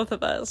 4 for both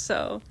of us.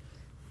 So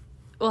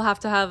we'll have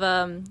to have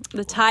the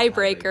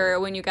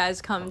tiebreaker when you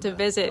guys come to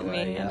visit LA,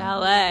 me in yeah.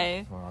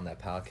 LA. We're on that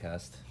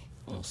podcast.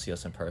 You'll see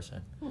us in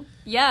person.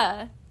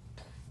 Yeah.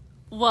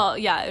 Well,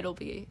 yeah, it'll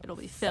be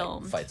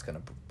filmed. Fight's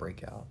gonna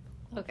break out.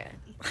 Okay.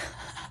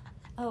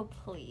 Oh,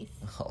 please.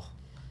 Oh.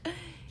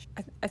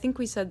 I think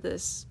we said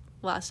this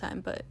last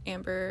time, but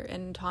Amber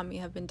and Tommy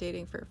have been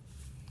dating for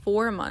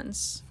 4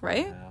 months,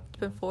 right? Yeah. It's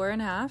been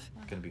 4.5.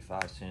 Gonna be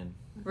 5 soon.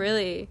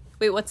 Really?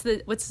 Wait, what's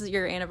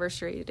your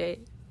anniversary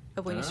date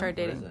of when you started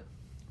What is dating? it?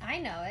 I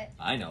know it.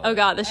 I know. Oh it.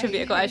 god, this should be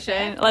a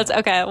question.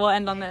 Okay, we'll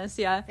end on this,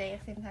 yeah. Say it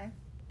at the same time.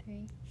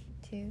 3,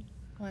 2,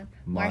 1.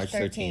 March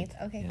 13th.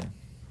 Okay. Yeah.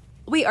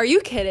 Wait, are you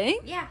kidding?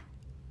 Yeah.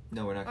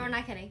 No, we're not. Or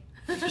not kidding.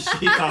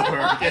 She thought we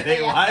were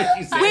kidding. Why did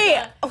you say Wait,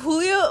 that?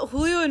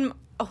 Julio and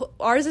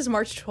ours is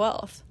March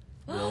 12th.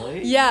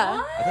 Really?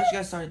 Yeah. I thought you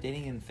guys started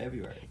dating in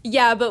February.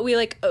 Yeah, but we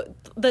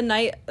the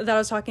night that I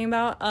was talking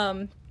about,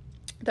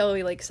 that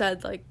we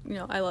said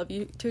I love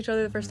you to each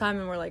other the first time,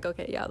 and we're like,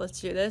 okay, yeah, let's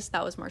do this.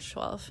 That was March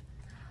 12th.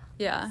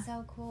 Yeah.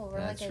 So cool. We're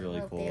That's like a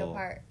really little day cool.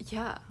 apart.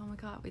 Yeah. Oh my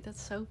god. Wait,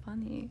 that's so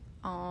funny.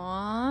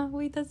 Aw.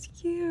 Wait, that's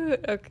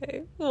cute.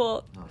 Okay.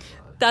 Well, Oh god.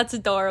 that's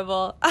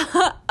adorable.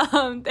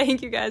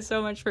 Thank you guys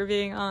so much for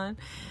being on.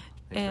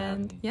 Thanks for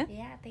having me. Yeah,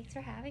 Yeah, thanks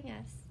for having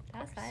us.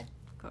 That was fun.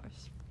 of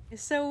course.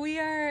 So we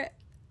are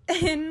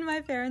in my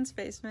parents'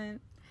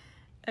 basement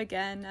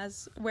again,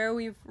 as where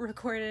we've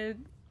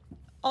recorded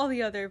all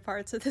the other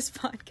parts of this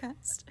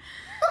podcast.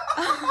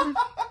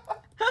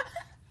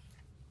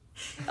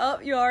 Oh,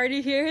 you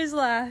already hear his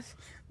laugh.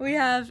 We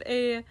have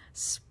a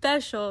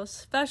special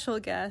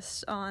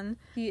guest on.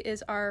 He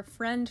is our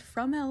friend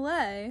from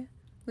LA.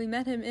 We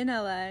met him in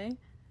LA,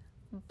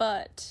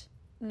 but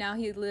now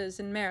he lives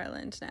in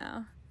Maryland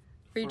now.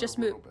 Or you just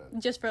moved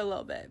just for a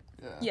little bit.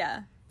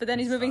 Yeah. But then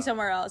he's moving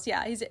somewhere else.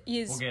 Yeah, he's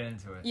We'll get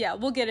into it. yeah,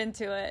 we'll get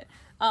into it.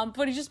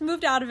 But he just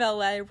moved out of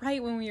LA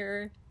right when we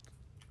were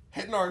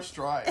Hitting our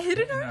stride.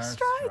 hitting our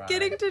stride,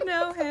 getting to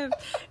know him.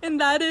 And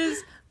that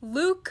is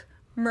Luke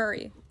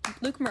Murray.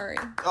 Luke Murray.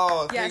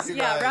 Oh, Yes, thank you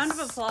yeah, guys. round of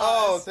applause.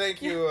 Oh,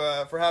 thank you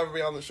for having me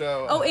on the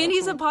show. Oh, and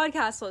he's a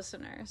podcast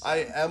listener. So.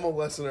 I am a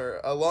listener.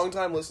 A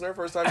long-time listener,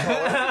 first-time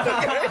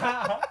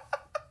caller.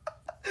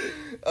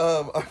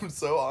 I'm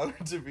so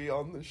honored to be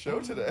on the show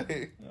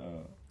today.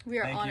 We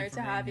are Thank you honored for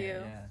to being have you.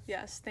 here, yeah.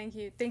 Yes, thank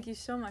you. Thank you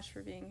so much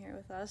for being here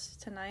with us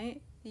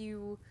tonight.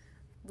 You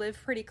live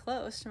pretty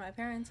close to my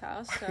parents'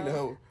 house, so I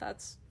know.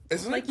 that's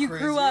Isn't like it you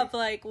crazy? grew up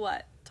like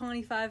what,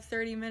 25,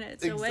 30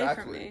 minutes away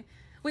from me.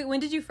 Wait, when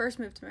did you first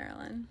move to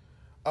Maryland?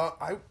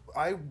 I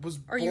was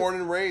born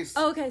and raised.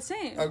 Oh, okay,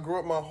 same. I grew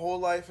up my whole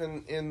life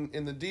in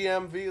the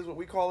DMV is what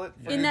we call it.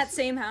 In that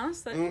same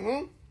house?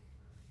 Mm-hmm.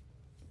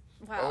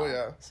 Wow. Oh,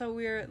 yeah. So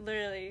we're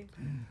literally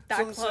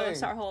that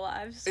close our whole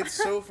lives. It's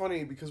so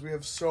funny because we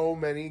have so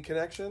many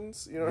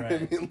connections. You know what I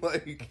mean?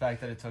 Like the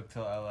fact that it took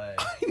till LA.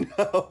 I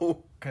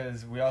know.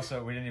 Because we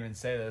didn't even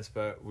say this,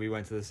 but we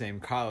went to the same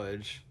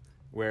college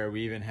where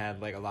we even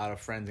had like a lot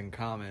of friends in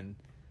common.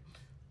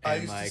 And, I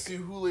used to see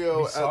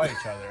Julio saw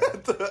each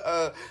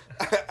other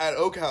at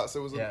Oak House. It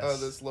was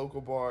Yes. this local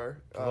bar.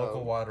 The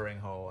local watering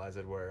hole, as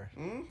it were.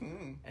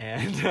 Mm-hmm.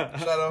 And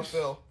shout out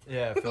Phil.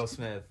 Yeah, Phil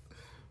Smith.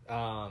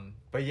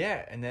 But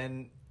yeah, and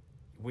then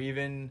we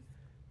didn't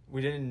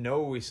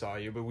know we saw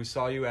you, but we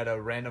saw you at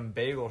a random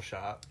bagel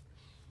shop.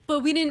 But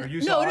we didn't. We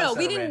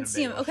didn't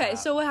see him. Okay,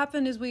 so what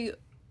happened is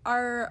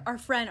our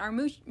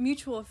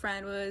mutual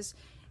friend was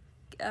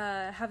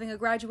having a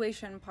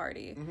graduation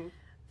party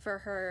for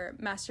her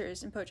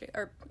master's in poetry.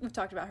 Or we've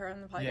talked about her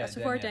on the podcast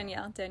before.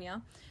 Danielle.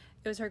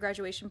 It was her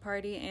graduation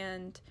party,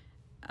 and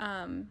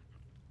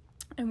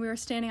we were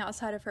standing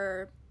outside of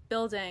her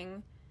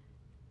building,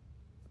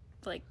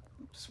 like.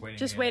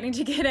 Just waiting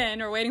to get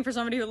in, or waiting for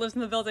somebody who lives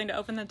in the building to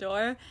open the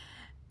door.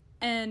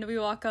 And we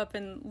walk up,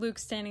 and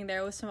Luke's standing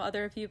there with some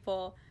other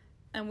people,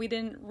 and we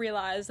didn't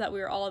realize that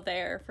we were all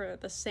there for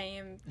the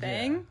same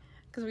thing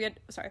because we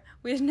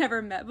had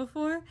never met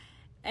before.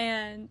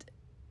 And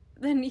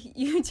then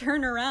you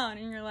turn around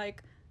and you're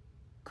like,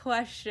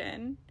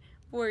 question,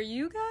 were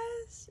you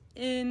guys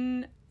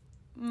in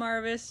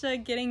Mar Vista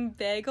getting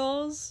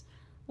bagels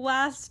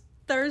last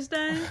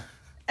Thursday?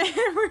 And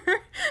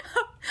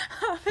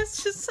I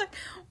was just like,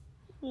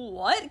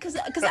 what? Because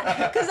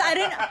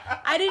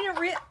I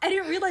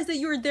didn't realize that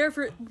you were there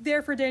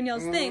for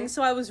Danielle's thing.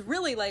 So I was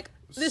really like,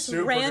 this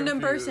super random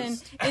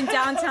confused. person in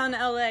downtown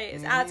LA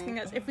is asking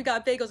us if we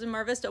got bagels in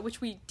Mar Vista,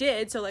 which we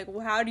did. So like,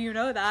 well, how do you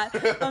know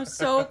that? I'm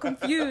so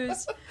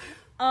confused.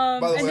 By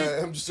the way,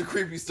 I'm just a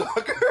creepy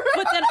stalker.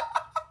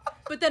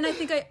 But then I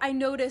think I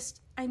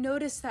noticed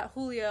that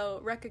Julio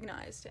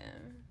recognized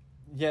him.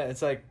 Yeah,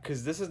 it's like,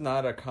 because this is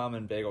not a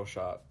common bagel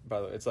shop, by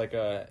the way. It's like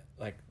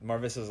Mar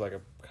Vista is like a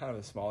kind of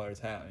a smaller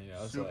town, you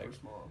know? It's Super like,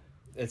 small.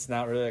 It's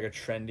not really like a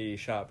trendy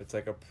shop. It's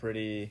like a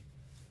pretty...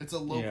 It's a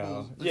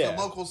local. You know, a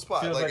local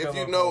spot. Feels Like, like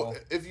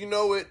if you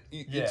know it,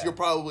 you'll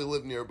probably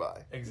live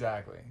nearby.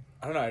 Exactly.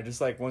 I don't know. I just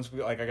like once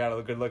I got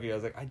a good look at you, I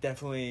was like, I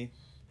definitely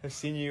have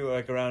seen you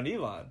like around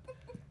Elon.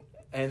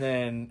 And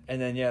then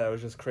yeah, it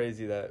was just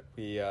crazy that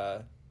we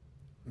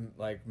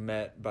like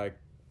met by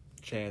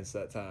chance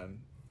that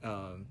time.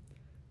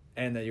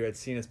 And that you had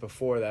seen us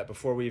before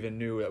we even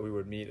knew that we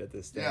would meet at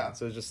this thing. Yeah.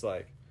 So it's just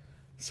like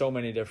so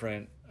many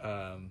different,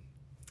 that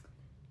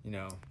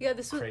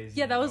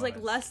was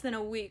like less than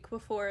a week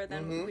before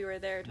then we were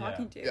there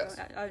talking to you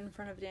out in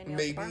front of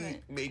Danielle's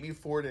apartment. Maybe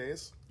 4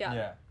 days.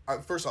 Yeah.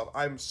 First off,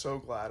 I'm so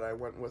glad I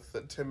went with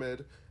the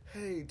timid,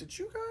 hey, did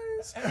you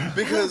guys?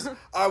 Because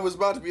I was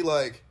about to be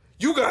like,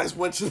 you guys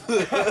went to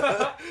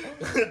the...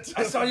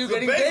 I saw you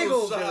getting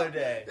bagels the other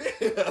day.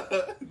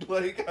 Yeah.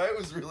 Like, I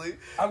was really...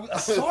 I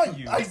saw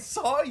you. I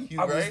saw you,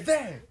 I right? was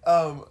there.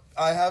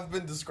 I have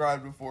been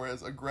described before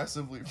as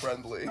aggressively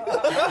friendly.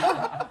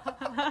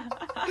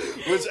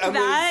 Which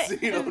Emily's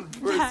seen on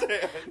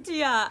firsthand.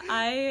 Yeah,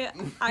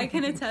 I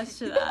can attest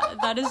to that.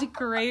 That is a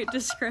great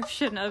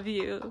description of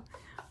you.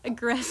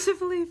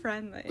 Aggressively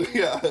friendly.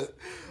 Yeah.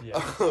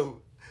 Yeah.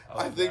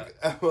 I think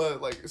Emma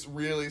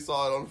really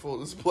saw it on full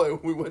display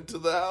when we went to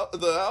the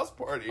house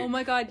party. Oh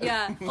my god,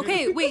 yeah.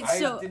 Okay, wait,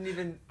 so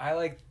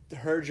I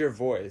heard your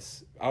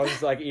voice. I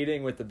was like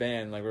eating with the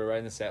band, like we were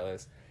writing the set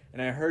list,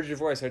 and I heard your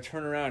voice. I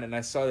turned around and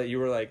I saw that you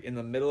were like in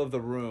the middle of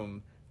the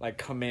room, like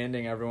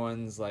commanding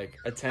everyone's like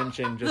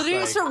attention, just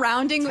literally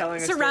like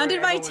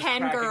surrounded by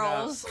 10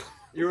 girls. Up.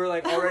 You were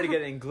like already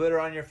getting glitter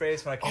on your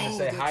face when I came to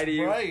say hi to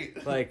you.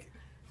 Right. Like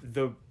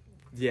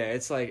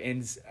it's like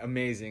it's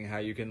amazing how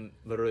you can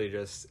literally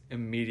just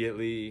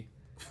immediately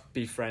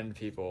befriend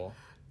people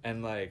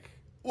and like.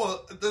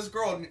 Well, this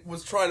girl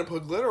was trying to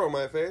put glitter on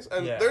my face,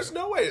 and there's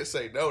no way to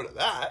say no to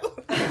that.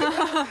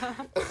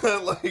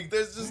 Like,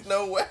 there's just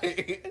no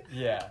way.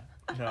 Yeah.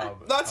 No.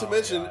 But, not to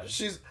mention,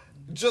 she's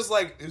just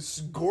like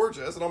it's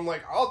gorgeous, and I'm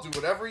like, I'll do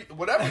whatever. You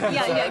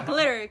yeah,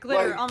 glitter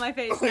like, on my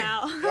face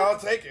now. I'll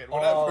take it,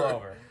 whatever. All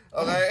over.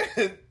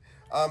 Okay.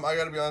 I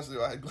gotta be honest with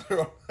you. I had glitter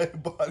on my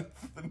butt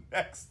for the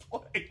next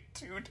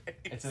 2 days.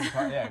 It's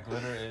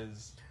glitter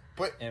is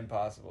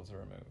impossible to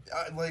remove.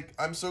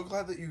 I'm so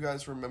glad that you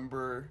guys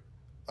remember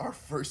our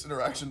first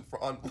interaction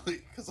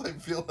fondly, because I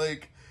feel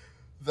like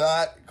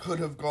that could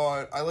have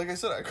gone. I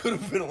could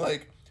have been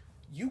like,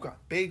 you got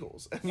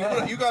bagels, and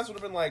you guys would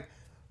have been like,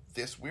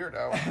 this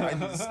weirdo. I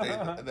need to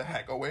stay the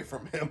heck away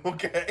from him.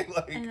 Okay,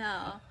 I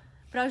know,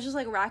 but I was just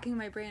like racking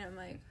my brain. I'm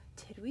like,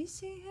 did we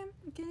see him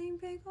getting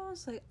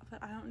bagels? Like,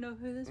 but I don't know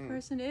who this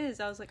person is.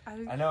 I was like,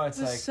 I know it's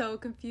was so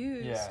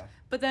confused. Yeah.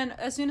 But then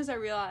as soon as I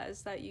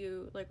realized that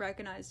you like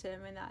recognized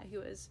him and that he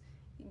was,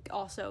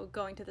 also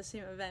going to the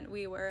same event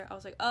we were. I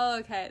was like, oh,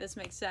 okay, this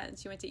makes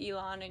sense. You went to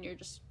Elon and you're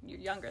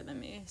younger than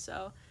me,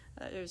 so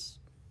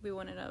we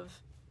wouldn't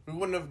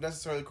have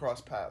necessarily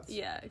crossed paths.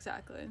 Yeah,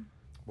 exactly.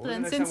 What was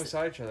the next time we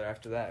saw each other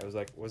after that? It was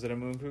like, was it a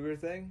Moon Cougar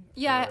thing?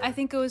 Yeah, I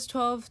think it was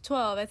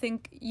 12/12. I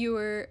think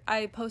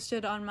I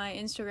posted on my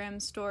Instagram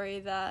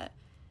story that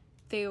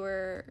they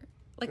were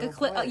like a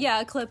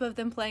clip of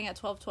them playing at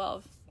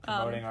 12/12.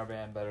 Promoting our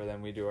band better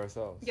than we do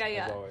ourselves. Yeah.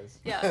 As always.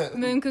 Yeah.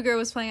 Moon Cougar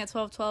was playing at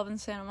 12/12 in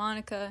Santa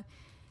Monica.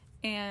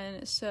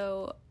 And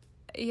so,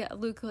 yeah,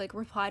 Luke, like,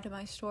 replied to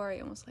my story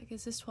and was like,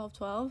 is this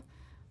 12/12? I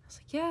was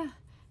like, yeah.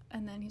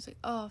 And then he's like,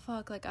 oh,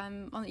 fuck, like,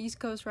 I'm on the East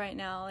Coast right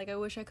now. Like, I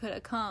wish I could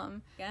have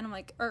come. And I'm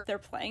like, they're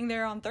playing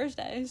there on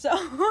Thursday, so.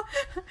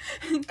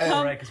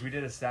 Right, because we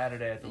did a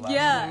Saturday at the last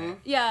night.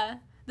 Yeah.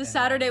 The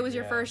Saturday was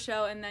your first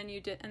show, and then you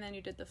did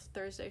the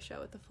Thursday show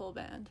with the full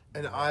band.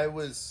 And I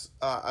was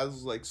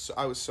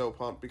so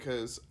pumped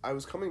because I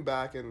was coming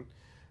back, and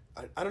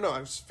I don't know,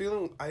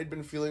 I had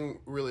been feeling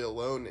really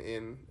alone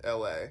in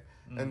LA,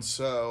 and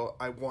so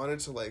I wanted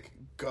to like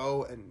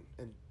go and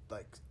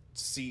like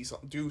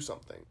do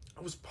something.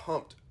 I was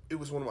pumped. It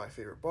was one of my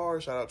favorite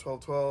bars. Shout out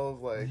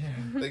 12/12. Like,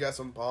 they got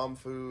some bomb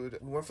food.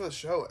 We went for the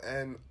show,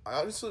 and I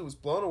honestly was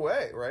blown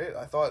away. Right?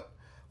 I thought,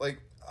 like,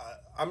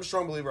 I'm a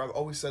strong believer. I've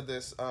always said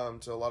this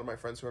to a lot of my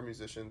friends who are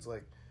musicians.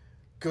 Like,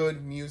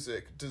 good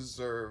music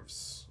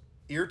deserves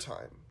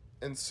eartime,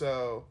 and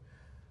so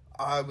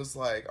I was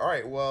like, all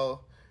right,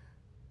 well,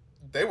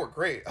 they were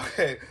great.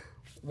 Okay.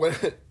 When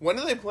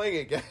are they playing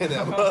again?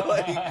 I'm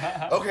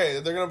like, okay,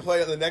 they're gonna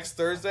play it the next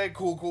Thursday.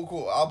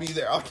 Cool. I'll be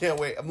there. I can't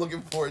wait. I'm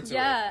looking forward to it.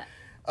 Yeah.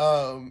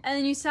 And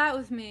then you sat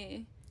with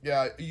me.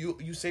 Yeah,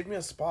 you saved me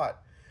a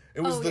spot.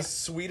 It was the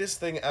sweetest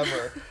thing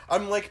ever. I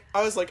was like,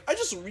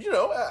 Emma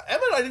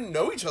and I didn't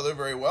know each other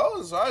very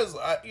well, so I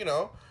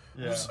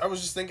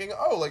was just thinking,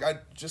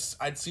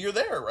 I'd see her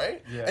there,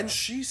 right? Yeah. And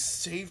she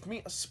saved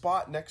me a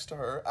spot next to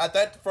her at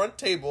that front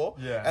table.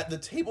 Yeah. At the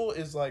table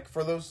is like,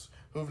 for those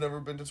who've never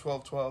been to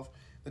 12/12,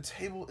 the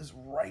table is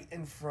right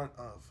in front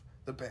of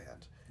the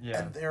band.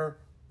 Yeah. And they're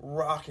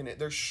rocking it.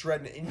 They're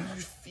shredding it. And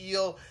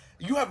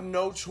you have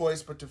no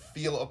choice but to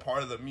feel a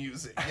part of the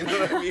music. You know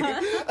what I mean?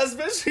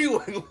 Especially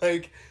when you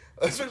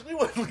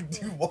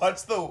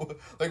watch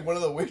one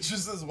of the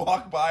waitresses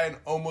walk by and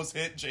almost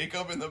hit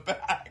Jacob in the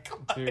back.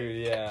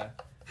 Dude, yeah.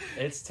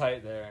 It's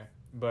tight there.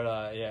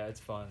 But yeah, it's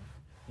fun.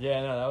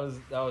 Yeah, no,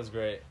 that was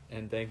great.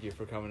 And thank you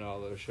for coming to all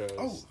those shows.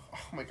 Oh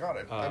my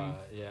god.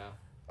 Yeah.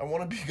 I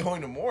want to be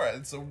going to more.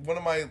 It's one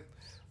of my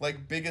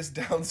biggest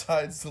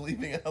downsides to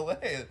leaving LA.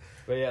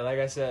 But yeah, like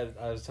I said,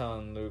 I was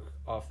telling Luke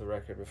off the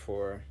record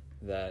before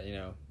that,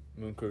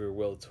 Moon Cougar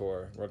will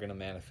tour. We're gonna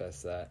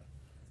manifest that.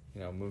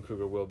 Moon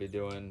Cougar will be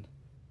doing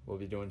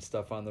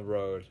stuff on the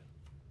road,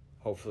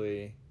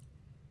 hopefully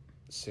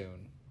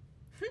soon.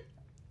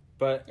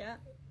 But yeah,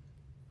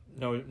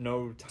 no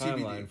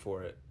timeline TBD.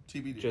 For it.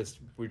 TBD.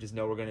 We just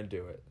know we're gonna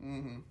do it.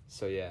 Mm-hmm.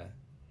 So yeah.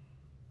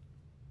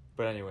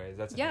 But anyways,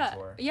 that's a big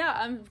tour. Yeah,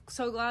 I'm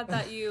so glad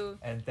that you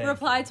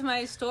replied to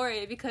my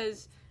story,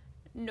 because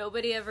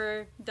nobody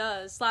ever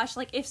does. /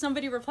 like, if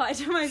somebody replied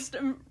to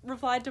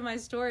my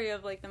story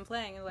of like them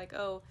playing and like,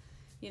 oh,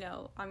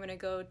 I'm gonna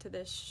go to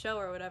this show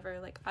or whatever,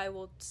 like, I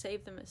will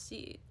save them a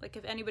seat. Like,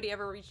 if anybody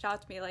ever reached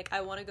out to me like,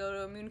 I want to go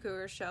to a Moon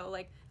Cougar show,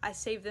 like, I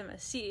save them a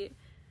seat,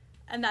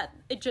 and that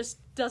it just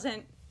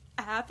doesn't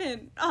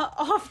happen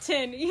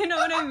often, you know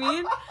what I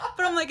mean?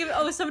 But I'm like,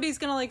 if somebody's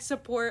gonna like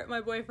support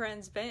my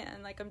boyfriend's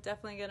band, like, I'm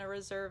definitely gonna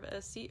reserve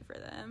a seat for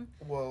them.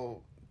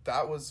 Well,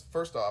 that was,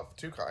 first off,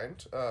 too kind.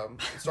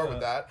 Start with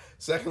that.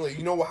 Secondly,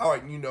 you know how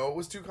it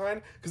was too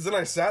kind? Because then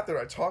I sat there,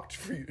 I talked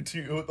to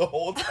you the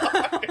whole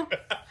time.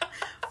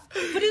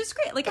 But it was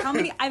great. Like,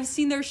 I've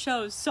seen their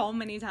shows so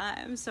many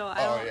times, so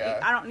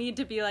I don't need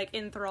to be like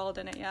enthralled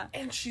in it yet.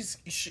 And she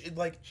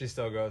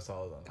still goes to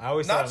all of them. I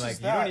always thought, like,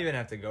 you don't even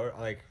have to go.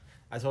 Like,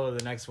 I told her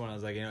the next one, I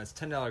was like, it's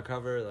 $10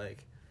 cover.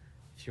 Like,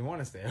 if you want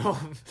to stay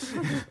home,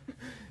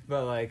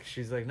 but like,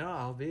 she's like, no,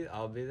 I'll be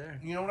there.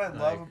 You know what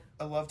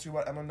I love too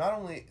about Emma. Not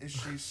only is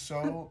she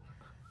so,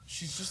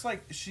 she's just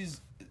like,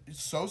 she's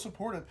so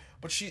supportive,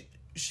 but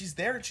she's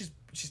there and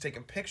she's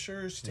taking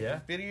pictures, she's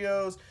taking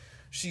videos,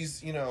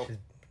 she's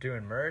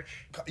doing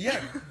merch.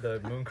 Yeah. The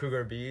Moon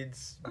Cougar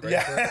beads.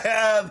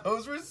 Yeah,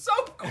 those were so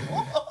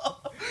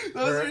cool.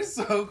 Those were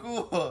so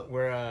cool.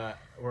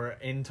 We're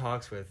in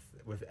talks with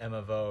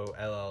Emma Vo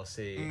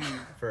LLC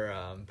for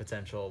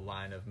potential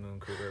line of Moon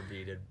Cougar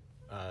beaded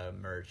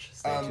merch.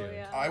 Stay tuned.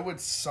 Yeah. I would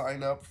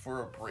sign up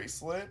for a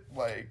bracelet.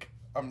 Like,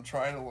 I'm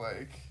trying to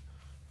like.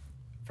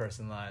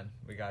 First in line,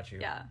 we got you.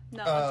 Yeah,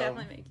 no, I'll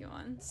definitely make you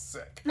one.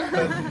 Sick.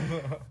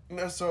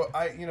 So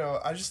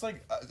I just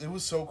like, it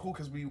was so cool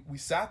because we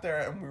sat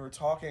there and we were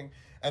talking,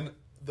 and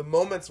the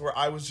moments where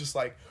I was just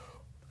like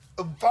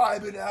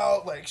vibing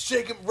out, like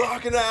shaking,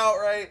 rocking out,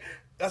 right?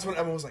 That's when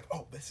Emma was like,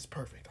 "Oh, this is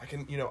perfect. I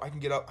can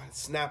get up, I can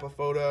snap a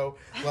photo.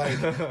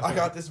 Like, I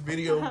got this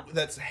video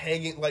that's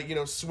hanging, like,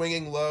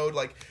 swinging load.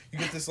 Like, you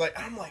get this, like,"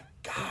 and I'm like,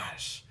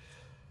 "Gosh,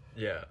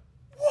 yeah,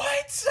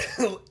 what?"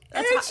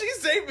 And she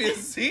saved me a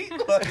seat.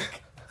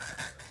 Like,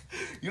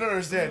 You don't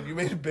understand. You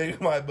made it big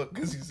in my book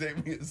because you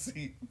saved me a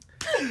seat.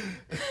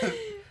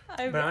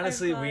 But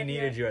honestly, we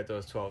needed you at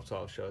those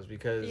 12-12 shows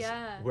because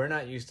we're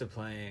not used to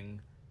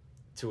playing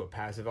to a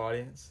passive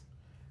audience.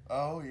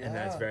 Oh yeah, and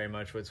that's very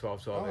much what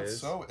 12-12 is.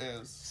 So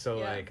is. So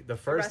like the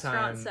first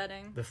time we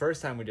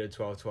did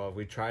 12-12,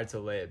 we tried to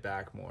lay it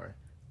back more,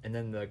 and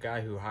then the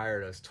guy who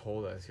hired us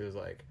told us, he was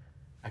like,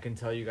 "I can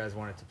tell you guys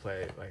wanted to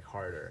play like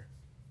harder,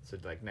 so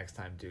like next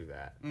time do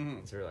that."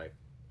 Mm-hmm. So we're like,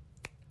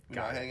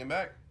 not hanging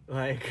back.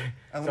 Like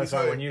so that's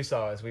why when you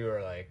saw us, we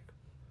were like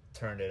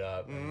turned it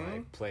up and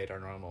like played our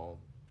normal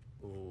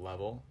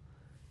level,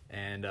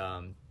 and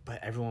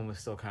but everyone was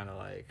still kind of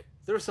like.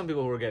 There were some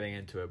people who were getting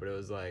into it, but it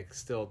was like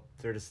still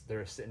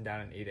they're sitting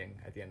down and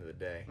eating at the end of the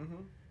day.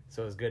 Mm-hmm.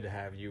 So it was good to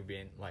have you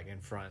being like in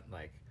front,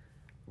 like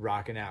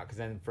rocking out, because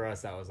then for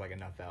us that was like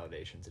enough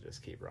validation to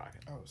just keep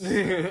rocking. Oh,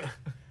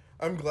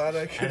 I'm glad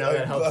I could.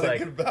 I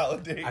could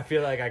validate. I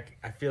feel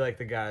like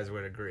the guys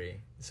would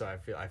agree. So I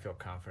feel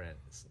confident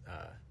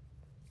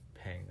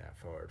paying that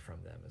forward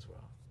from them as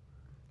well.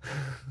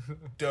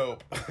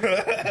 Dope.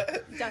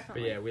 Definitely.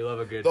 But yeah, we love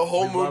a good. The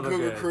whole Moon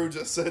Cougar crew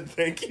just said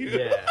thank you.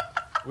 Yeah.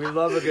 We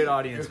love a good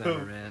audience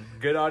member, man.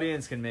 Good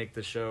audience can make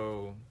the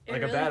show.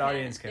 Like really a bad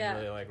audience can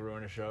really like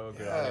ruin a show. A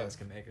good audience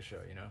can make a show,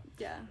 you know.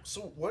 Yeah.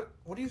 So what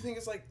do you think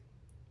is like?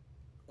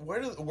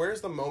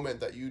 Where's the moment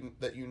that you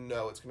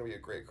know it's going to be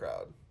a great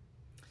crowd?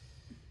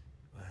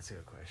 Well, that's a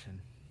good question.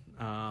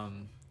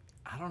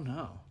 I don't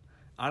know.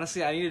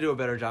 Honestly, I need to do a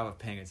better job of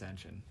paying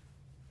attention.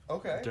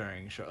 Okay.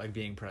 During show, like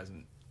being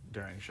present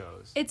during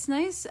shows. It's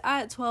nice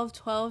at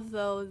 12-12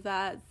 though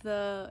that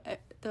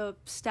the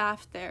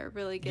staff there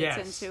really gets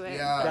into it.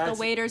 Yeah. The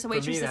waiters, the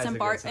waitresses,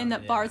 and the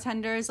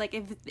bartenders. Like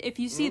if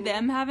you see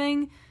them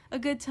having a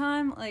good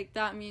time, like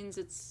that means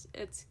it's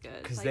good.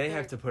 Because like, they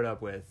have to put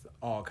up with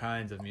all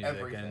kinds of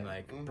music and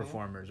like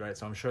performers, right?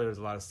 So I'm sure there's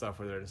a lot of stuff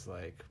where they're just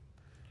like,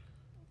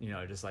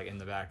 just like in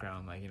the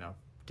background, like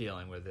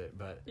dealing with it.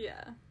 But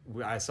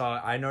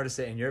I noticed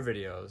it in your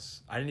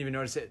videos. I didn't even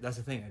notice it. That's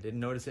the thing. I didn't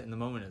notice it in the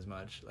moment as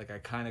much. Like I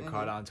kind of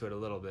caught on to it a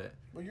little bit.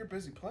 Well, you're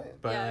busy playing.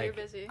 But you're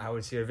busy. I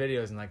would see your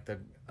videos and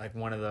like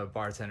one of the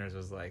bartenders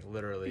was like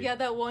literally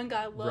that one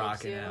guy loves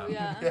rocking you. Out.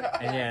 Yeah.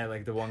 And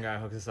like the one guy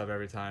hooks us up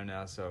every time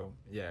now. So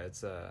yeah,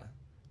 it's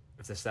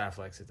if the staff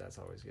likes it, that's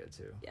always good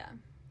too. Yeah.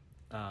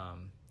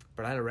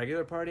 But at a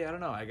regular party, I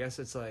don't know. I guess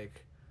it's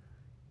like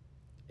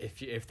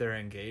if they're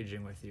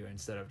engaging with you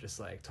instead of just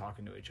like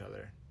talking to each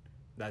other,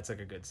 that's like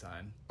a good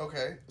sign.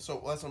 Okay,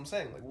 so that's what I'm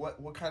saying. Like,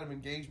 what kind of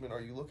engagement are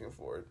you looking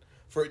for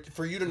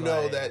you to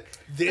know that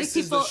this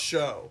is the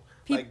show?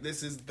 Like,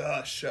 this is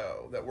the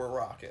show that we're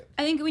rocking.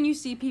 I think when you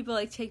see people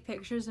like take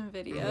pictures and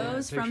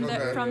videos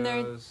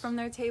from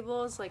their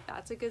tables, like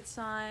that's a good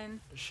sign.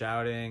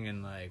 Shouting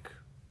and like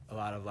a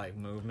lot of like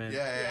movement.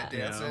 Yeah,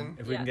 dancing.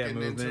 If we can get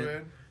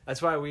movement.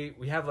 That's why we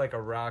have like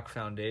a rock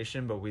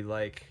foundation, but we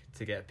like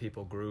to get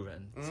people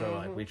grooving. So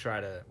like we try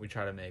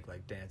to make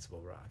like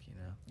danceable rock,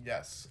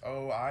 Yes.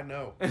 Oh, I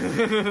know.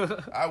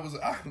 I was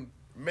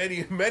many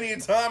a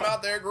time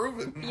out there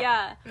grooving.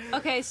 Yeah.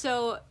 Okay,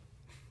 so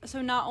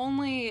not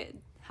only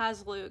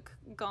has Luke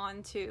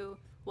gone to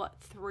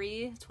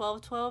 3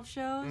 12-12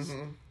 shows,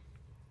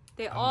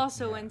 they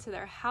also went to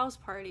their house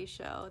party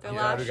show. Their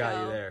last show. We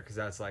got you there because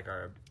that's like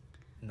our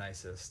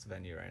nicest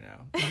venue right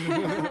now.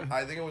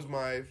 I think it was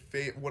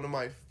one of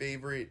my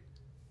favorite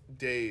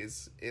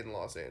days in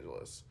Los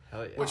Angeles.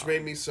 Hell yeah. Which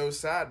made me so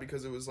sad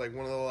because it was like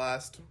one of the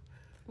last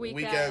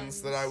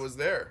weekends that I was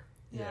there.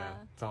 Yeah.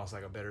 It's almost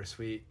like a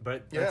bittersweet,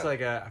 but that's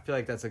like I feel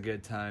like that's a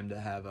good time to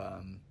have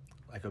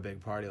like a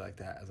big party like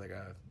that as like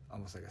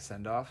almost like a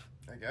send off.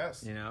 I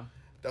guess.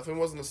 Definitely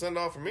wasn't a send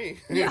off for me.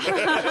 Yeah.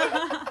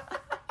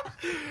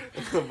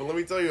 But let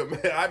me tell you,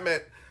 man, I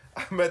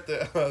met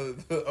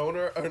the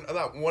owner,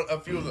 or a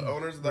few of the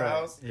owners of the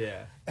house.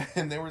 Yeah.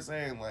 And they were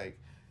saying like,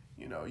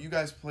 you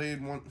guys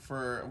played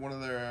for one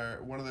of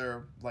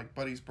their like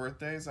buddies'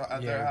 birthdays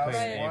at their house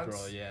once.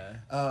 April, yeah.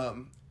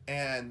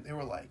 And they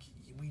were like,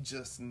 we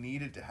just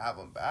needed to have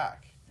them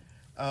back.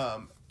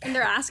 And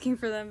they're asking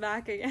for them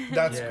back again.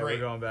 That's great. We're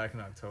going back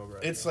in October.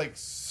 It's like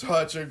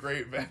such a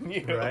great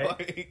venue, right?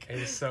 Like,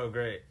 it's so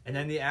great. And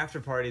then the after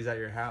parties at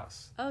your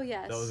house. Oh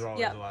yes, those are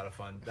always a lot of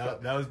fun.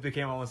 That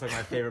became almost like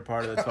my favorite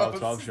part of the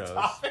 12-12 shows.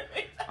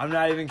 I'm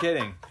not even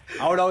kidding.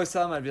 I would always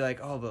tell them, I'd be like,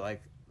 oh, but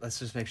like let's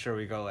just make sure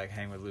we go like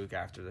hang with Luke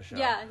after the show.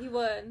 Yeah, he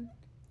would.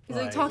 He's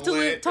like, talk to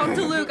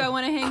Luke. I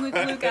want to hang with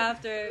Luke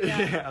after.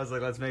 Yeah. I was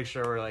like, let's make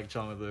sure we're like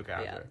chilling with Luke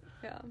after.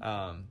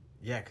 Yeah.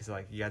 Yeah, because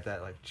like you got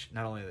that like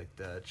not only like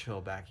the chill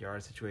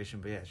backyard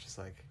situation, but it's just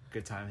like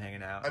good time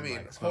hanging out. I mean,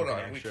 like, hold on,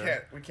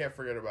 extra. we can't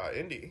forget about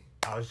Indy.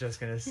 I was just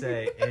gonna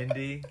say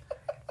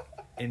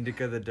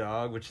Indica the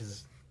dog, which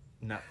is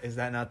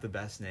that the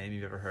best name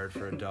you've ever heard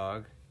for a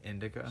dog?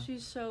 Indica.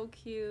 She's so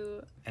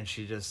cute. And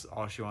she just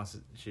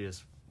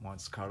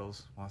wants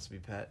cuddles, wants to be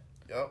pet.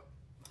 Yep.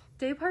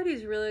 Day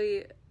parties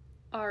really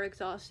are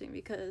exhausting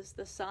because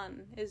the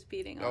sun is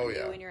beating on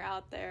you when you're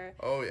out there.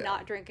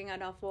 Not drinking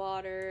enough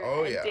water.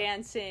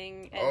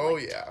 Dancing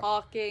and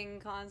talking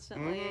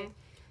constantly.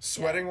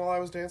 Sweating while I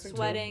was dancing?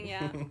 Sweating, too?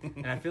 yeah.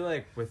 And I feel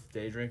like with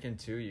day drinking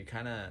too, you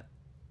kind of,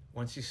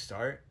 once you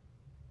start,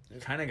 you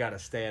kind of got to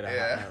stay at a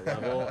high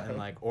level and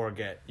like, or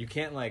you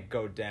can't like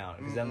go down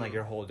because then like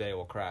your whole day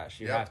will crash.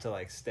 You have to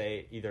like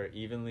stay either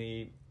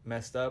evenly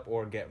messed up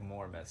or get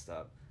more messed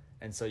up.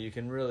 And so you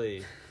can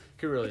really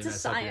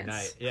mess up your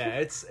night. Yeah,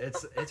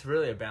 it's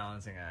really a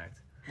balancing act.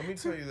 Let me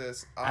tell you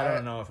this. I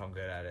don't know if I'm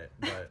good at it,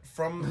 but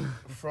from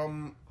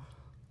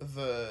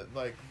the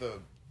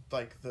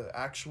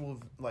actual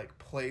like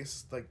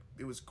place, like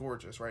it was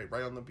gorgeous, right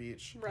on the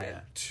beach, Right. Yeah.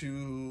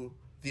 to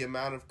the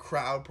amount of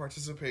crowd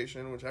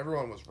participation, which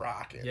everyone was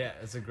rocking. Yeah,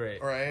 it's a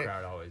great Right?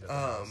 crowd always. At the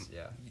house.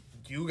 Yeah.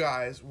 You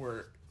guys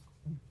were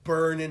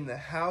burning the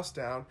house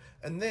down,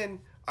 and then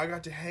I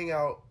got to hang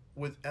out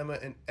with Emma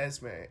and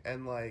Esme,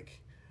 and like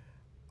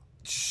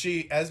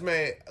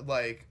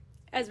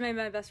Esme,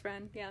 my best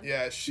friend. Yeah.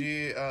 yeah,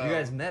 she. You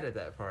guys met at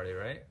that party,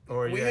 right?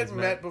 Or we you guys had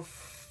met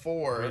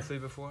before. briefly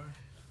before.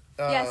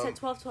 Yes, at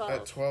 12:12.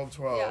 At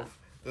 12:12. Yeah.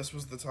 This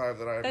was the time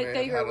that I That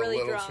may you have were had really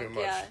a little drunk, too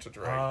much yeah. to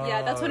drink.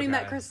 Yeah, that's when we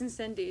met okay. Chris and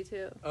Cindy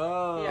too.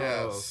 Oh.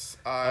 Yes.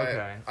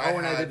 Okay.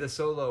 When I did the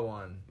solo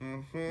one.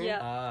 Mm-hmm.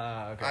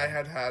 Yeah. Okay. I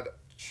had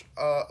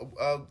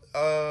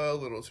a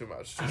little too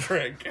much to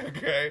drink,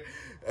 okay?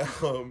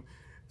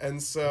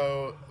 And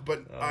so,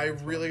 but I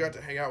really got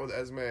to hang out with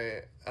Esme,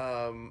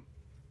 and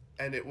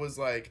it was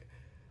like,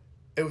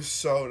 it was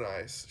so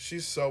nice.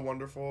 She's so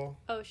wonderful.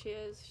 Oh, she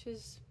is.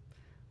 She's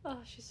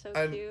so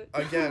And cute.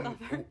 again, Love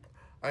her.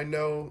 I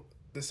know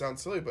this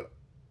sounds silly, but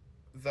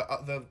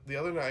the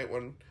other night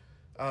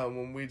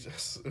when we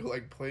just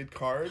like played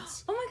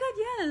cards, Oh my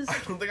God, I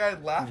yes. don't think I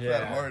laughed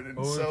that hard in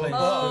Oh, we so played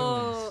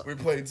long. Oh. We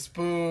played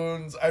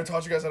spoons. I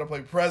taught you guys how to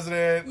play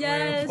president.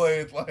 Yes. We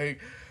played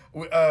like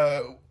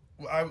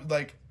I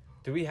like.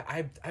 Do we?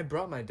 I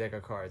brought my deck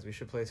of cards. We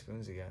should play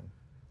spoons again.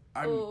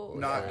 I'm Oh,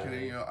 not yeah.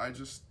 kidding you.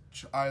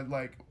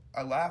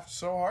 I laughed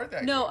so hard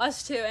that No, game.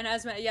 us too. And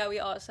Esme, yeah, we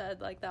all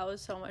said like that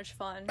was so much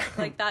fun.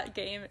 Like that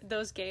game,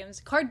 those games,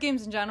 card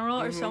games in general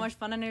are so much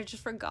fun. And I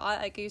just forgot.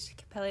 Like I used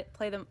to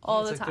play them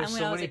all the It's like, time there's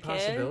when so I was many a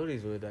kid.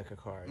 possibilities with a deck of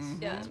cards.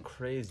 Yeah. It's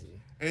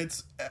crazy.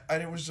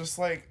 And it was just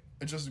like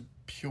just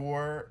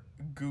pure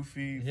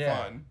goofy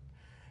Yeah. fun.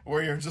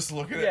 Where you're just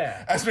looking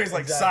Yeah, at Esme's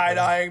like exactly. side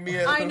eyeing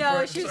me. I know,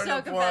 for a she's so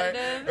certain point,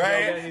 competitive.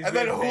 right? Yeah, these And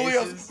then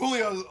weird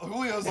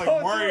Julio's like Don't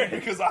do worried it.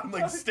 because I'm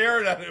like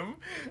staring at him.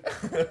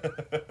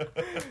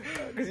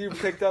 Because you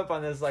picked up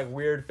on this like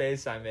weird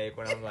face I make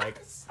when I'm like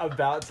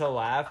about to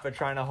laugh but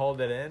trying to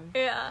hold it in,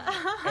 Yeah.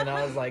 and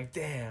I was like,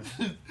 damn.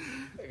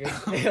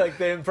 Like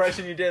the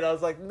impression you did, I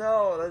was like,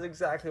 no, that's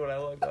exactly what I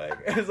look like.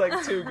 It was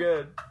like too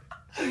good.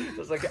 It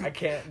was like I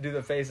can't do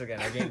the face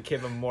again. I can't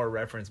give him more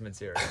reference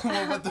material.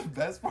 Well, but the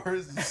best part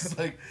is just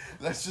like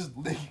that's just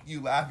making you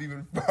laugh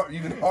even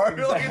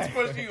harder. Like it's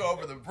pushing you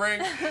over the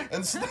brink.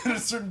 And so at a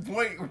certain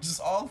point, we're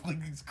just all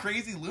like these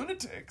crazy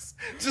lunatics,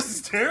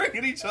 just staring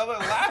at each other,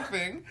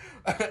 laughing.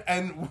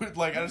 And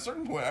like at a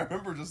certain point, I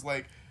remember just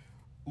like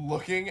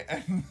looking,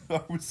 and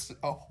there was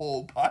a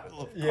whole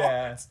pile of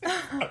cards.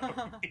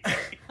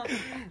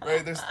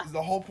 Right? There's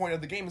the whole point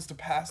of the game is to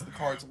pass the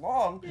cards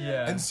along.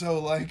 Yeah. And so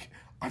like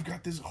I've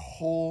got this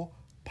whole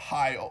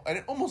pile, and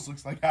it almost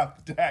looks like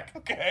half the deck.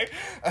 Okay,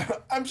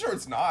 I'm sure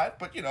it's not,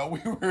 but you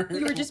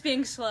You were just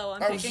being slow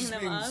on I was picking just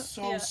them being up.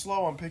 so Yeah.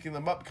 slow on picking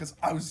them up because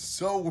I was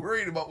so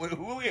worried about what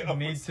Julio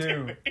Me was too.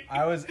 doing.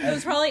 I was. It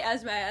was probably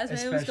Esme.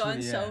 Esme was going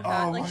Especially, so yeah.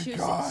 fast. Oh like my she was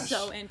gosh.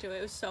 so into it.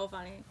 It was so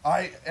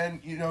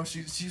funny.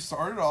 She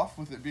started off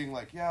with it being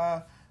like,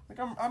 yeah, like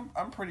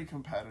I'm pretty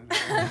competitive.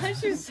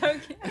 She was so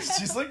cute.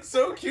 She's like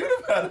so cute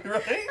about it,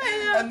 right?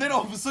 I know. And then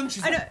all of a sudden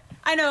she's like,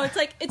 I know. It's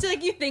like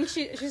you think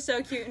she's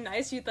so cute and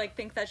nice. You'd like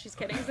think that she's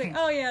kidding. It's like,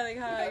 oh yeah,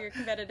 like you're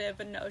competitive,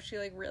 but no, she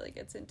like really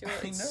gets into it.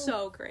 It's know.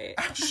 so great.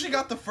 after she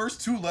got the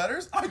first two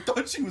letters, I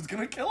thought she was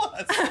gonna kill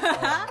us.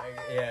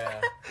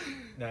 Yeah.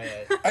 No,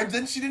 yeah. And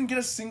then she didn't get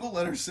a single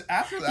letter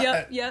after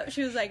that. Yep.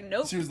 She was like,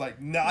 nope. She was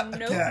like, not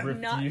Nope. again.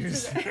 Not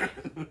Refuse. today.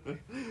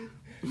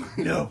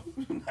 No.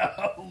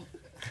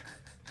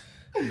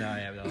 No,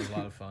 yeah, that was a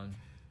lot of fun.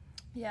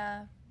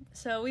 Yeah.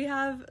 So we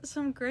have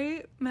some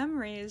great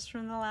memories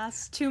from the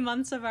last 2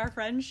 months of our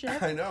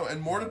friendship. I know,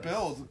 and more to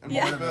build. And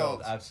Yeah. more to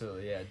build.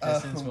 Absolutely, yeah.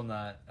 Distance will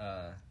not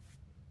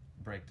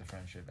break the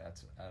friendship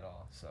at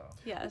all. So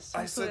Yes.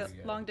 I Hopefully said-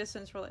 a long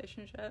distance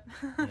relationship.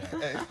 yeah.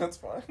 Hey, that's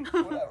fine.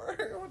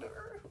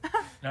 Whatever.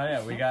 No,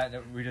 yeah,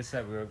 we just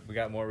said we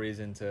got more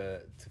reason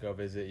to go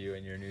visit you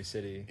in your new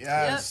city.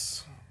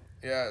 Yes.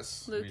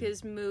 Yes. Luke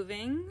is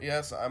moving.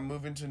 Yes, I'm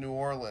moving to New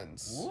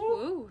Orleans.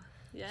 Ooh.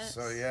 Yes.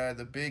 So yeah,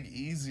 the Big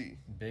Easy.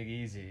 Big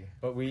Easy.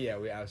 But we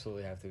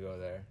absolutely have to go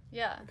there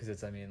Yeah. because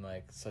it's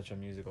like such a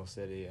musical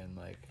city and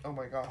like Oh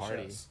my gosh,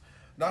 Party. yes.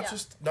 Yeah.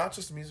 Not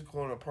just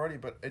musical and a party,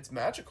 but it's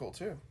magical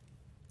too.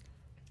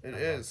 It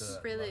I'd is.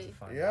 love to Really?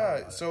 find out Yeah.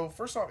 about it. So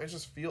first off, it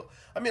just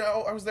I mean,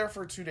 I was there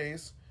for 2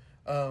 days,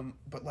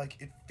 but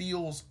like it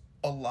feels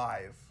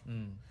alive.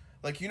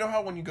 Like you know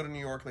how when you go to New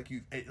York, like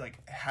it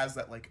like has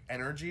that like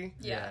energy.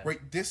 Yeah. Right.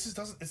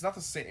 It's not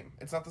the same.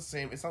 It's not the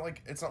same. It's not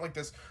like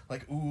this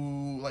like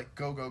ooh like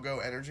go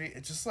energy.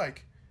 It's just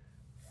like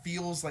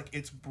feels like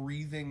it's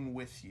breathing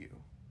with you,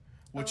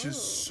 which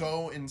is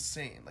so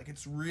insane. Like,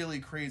 it's really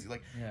crazy.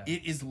 Like,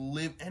 it is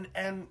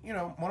and you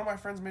know, one of my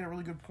friends made a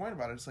really good point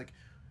about it. It's like,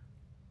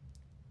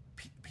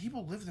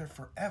 people live there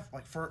forever,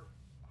 like for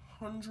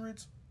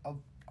hundreds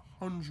of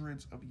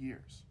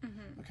years,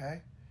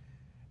 okay?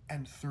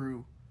 And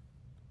through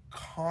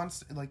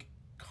constant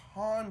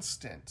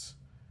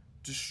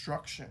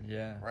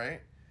destruction,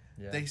 right?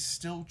 Yeah. They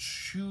still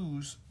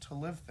choose to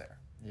live there.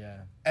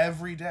 Yeah.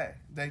 Every day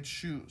they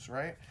choose,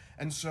 right?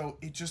 And so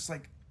it just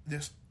like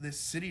this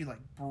city like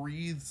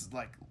breathes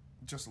like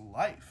just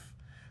life,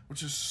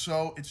 which is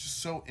it's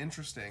just so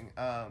interesting.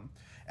 And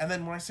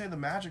then when I say the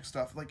magic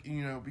stuff, like,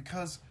 you know,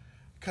 because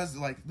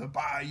like the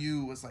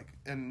Bayou was like,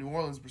 in New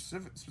Orleans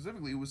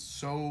specifically, it was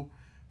so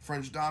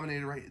French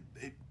dominated, right?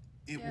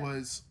 It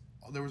was,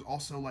 there was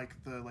also like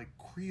the like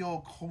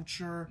Creole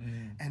culture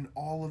and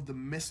all of the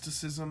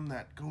mysticism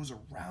that goes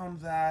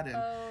around that,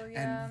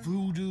 and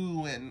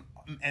voodoo and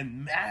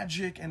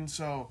magic, and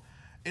so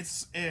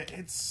it's a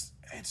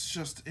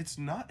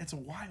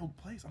wild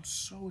place. I'm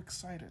so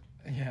excited.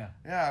 Yeah,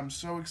 I'm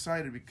so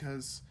excited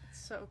because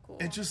it's so cool.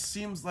 It just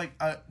seems like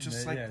a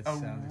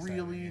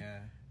really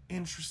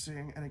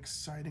interesting and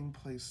exciting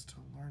place to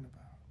learn about.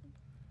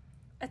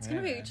 It's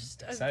going to be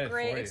just a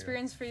great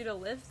experience for you to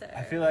live there.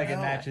 I feel like it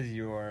matches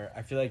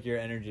I feel like your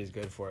energy is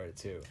good for it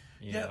too.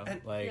 You know?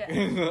 And, like,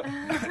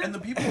 and the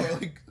people are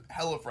like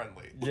hella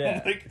friendly.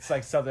 Yeah. Like, it's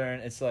like southern,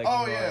 it's like,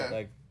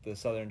 like the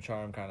southern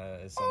charm kind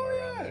of is somewhere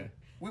around there.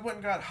 We went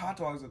and got hot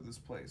dogs at this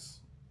place.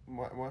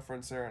 My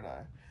friend Sarah and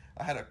I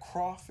had a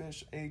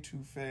crawfish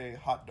étouffée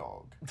hot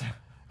dog.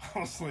 I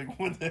was like,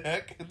 what the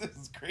heck? This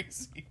is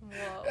crazy.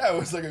 Whoa. Yeah, it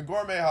was like a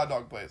gourmet hot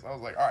dog place. I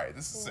was like, all right,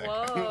 this is sick.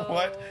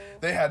 What?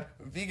 They had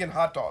vegan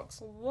hot dogs.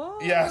 Whoa.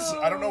 Yes,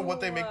 I don't know what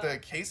they make the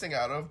casing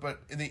out of,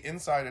 but in the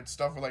inside it's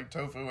stuffed with like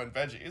tofu and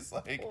veggies.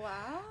 Like,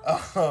 wow.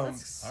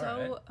 That's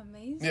so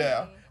amazing.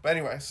 Yeah. But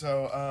anyway,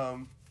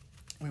 so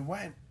we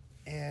went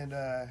and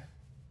I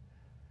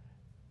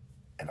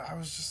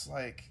was just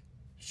like,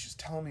 she's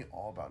telling me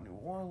all about New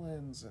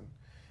Orleans,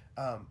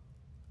 and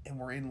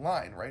we're in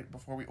line right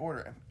before we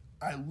order, and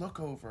I look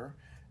over,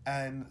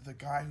 and the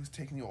guy who's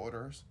taking the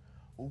orders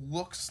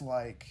looks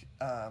like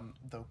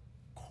the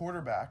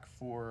quarterback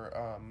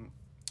for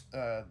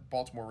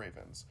Baltimore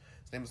Ravens.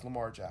 His name is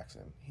Lamar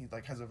Jackson. He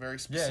like has a very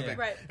specific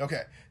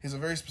okay. He has a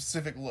very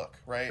specific look,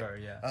 right? Sure,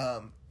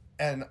 yeah.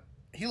 And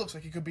he looks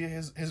like he could be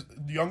his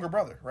younger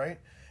brother, right?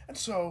 And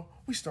so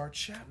we start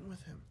chatting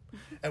with him,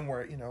 and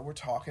we're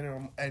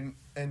talking,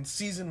 and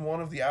season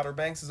 1 of The Outer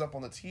Banks is up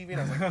on the TV,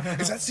 and I was like,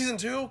 is that season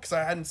 2? Because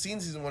I hadn't seen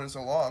season 1 in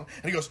so long.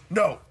 And he goes,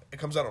 no, it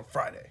comes out on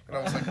Friday. And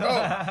I was like,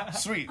 oh,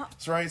 sweet.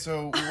 So, right,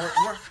 so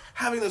we're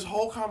having this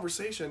whole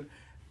conversation,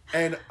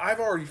 and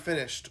I've already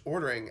finished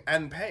ordering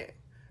and paying,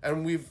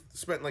 and we've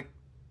spent like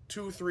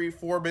 2, 3,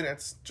 4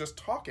 minutes just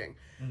talking,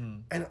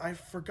 and I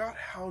forgot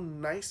how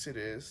nice it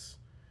is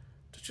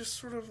to just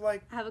sort of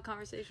like have a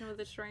conversation with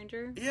a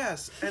stranger.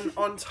 Yes, and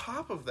on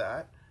top of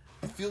that,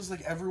 it feels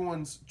like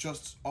everyone's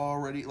just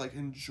already like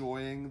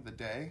enjoying the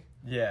day.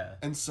 Yeah.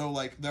 And so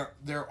like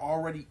they're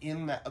already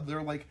in that.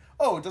 They're like,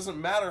 oh, it doesn't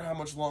matter how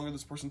much longer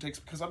this person takes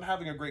because I'm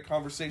having a great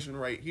conversation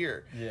right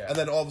here. Yeah. And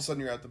then all of a sudden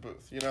you're at the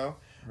booth, you know.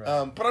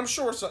 Right. But I'm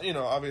sure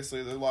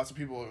obviously there are lots of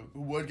people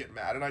who would get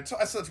mad. And I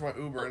said to my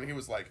Uber, and he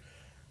was like,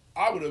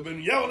 I would have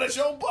been yelling at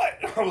your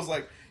butt. I was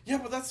like, yeah,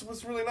 but that's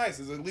what's really nice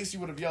is at least you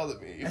would have yelled at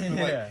me.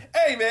 Like,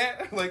 hey,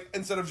 man. Like,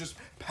 instead of just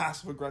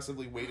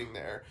passive-aggressively waiting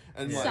there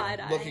and, like,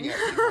 side-eyeing. Looking at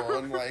people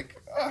and,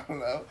 like, I don't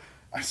know.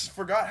 I just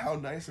forgot how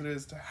nice it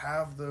is to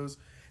have those,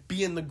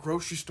 be in the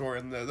grocery store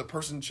and the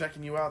person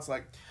checking you out's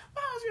like,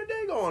 how's your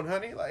day going,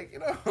 honey?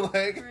 Like, like.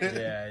 Right.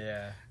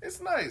 Yeah.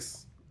 It's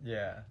nice.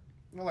 Yeah.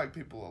 I like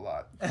people a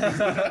lot.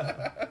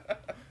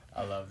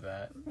 I love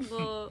that.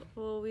 Well,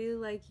 we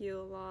like you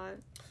a lot,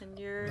 and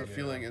the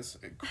feeling is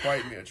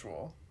quite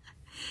mutual.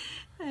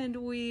 And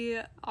we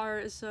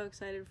are so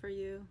excited for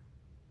you,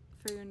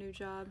 for your new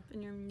job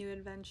and your new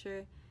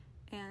adventure,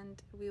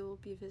 and we will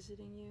be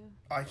visiting you.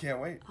 I can't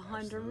wait.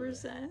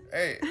 100%.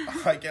 Hey,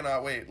 I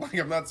cannot wait. Like,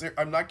 I'm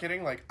not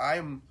kidding. Like,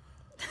 I'm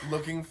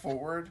looking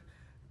forward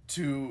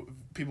to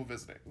people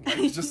visiting. Like,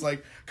 it's just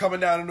like coming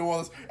down to New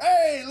Orleans.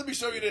 Hey, let me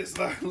show you this.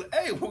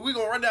 Hey, we're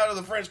gonna run down to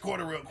the French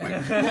Quarter real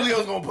quick.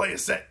 Julio's gonna play a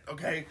set,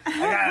 okay?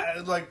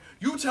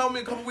 You tell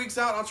me a couple weeks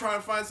out, I'll try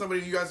and find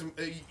somebody. You guys,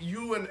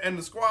 you and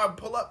the squad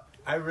pull up.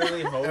 I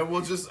really hope, and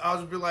I'll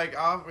just be like,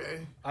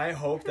 I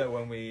hope that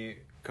when we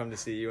come to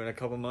see you in a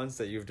couple months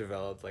that you've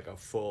developed like a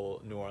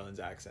full New Orleans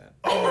accent.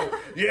 Oh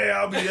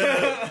yeah,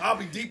 I'll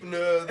be deep in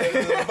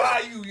the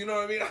bayou. You know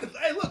what I mean?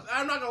 Hey, look,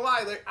 I'm not gonna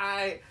lie. Like,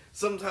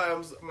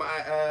 sometimes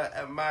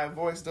my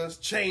voice does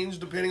change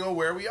depending on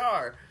where we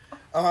are,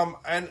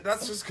 and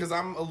that's just because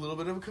I'm a little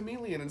bit of a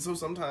chameleon, and so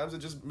sometimes it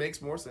just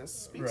makes more sense to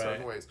speak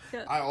certain ways.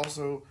 Yeah. I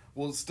also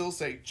will still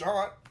say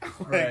jaunt,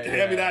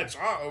 hand me that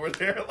jaunt over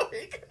there,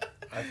 like.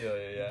 I feel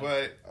you, yeah.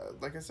 But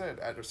like I said,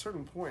 at a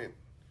certain point,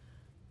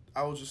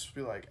 I will just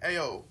be like, hey,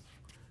 yo,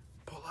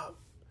 pull up.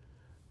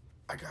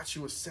 I got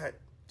you a set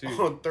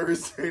on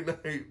Thursday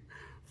night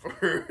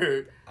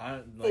for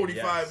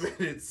 45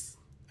 minutes.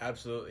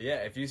 Absolutely, yeah.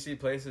 If you see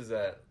places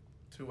that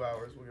 2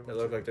 hours, we'll give that them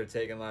look 2. like they're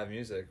taking live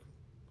music,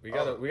 we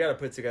gotta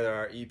put together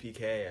our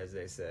EPK, as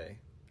they say,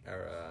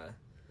 our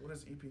What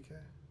is EPK?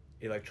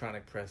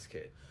 electronic press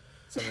kit,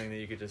 something that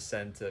you could just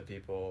send to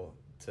people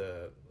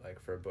to like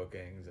for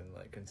bookings and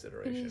like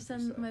consideration. Can you for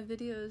send stuff. my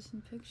videos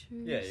and pictures?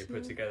 Yeah, you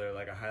put together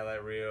like a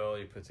highlight reel.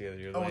 You put together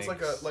your links,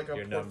 it's like a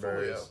your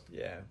portfolio. numbers,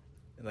 yeah,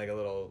 and like a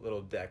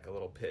little deck, a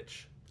little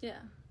pitch. Yeah.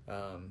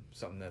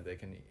 Something that they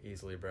can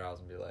easily browse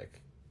and be like,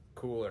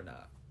 cool or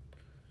not.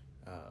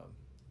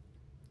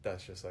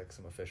 That's just like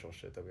some official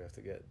shit that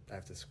I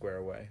have to square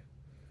away.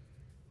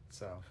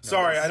 So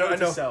sorry, I know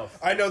this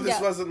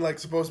Yeah. wasn't like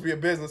supposed to be a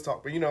business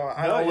talk, but you know,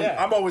 yeah.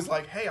 I'm always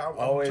like, hey, I'm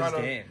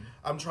game.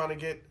 trying to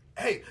get.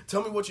 Hey,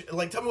 tell me what you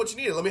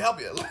need. Let me help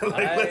you.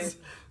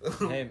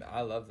 Hey,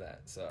 I love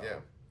that. So Yeah.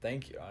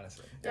 thank you.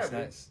 Honestly, Yeah, it's dude,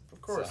 nice.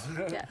 of course.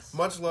 So. Yes.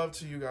 Much love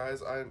to you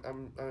guys.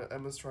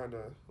 Emma's trying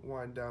to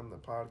wind down the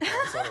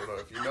podcast. I don't know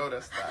if you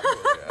noticed that.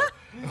 But,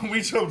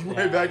 we jumped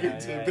right back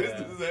into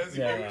business as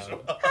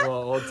usual.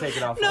 We'll take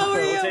it offline. No,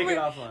 we'll take it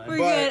offline. We're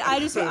good. I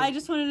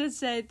just wanted to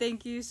say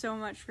thank you so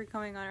much for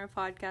coming on our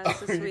podcast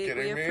this Are you week. We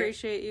kidding me?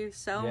 appreciate you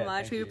so Yeah,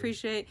 much. thank We you.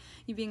 appreciate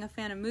you being a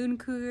fan of Moon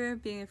Cougar,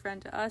 being a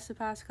friend to us the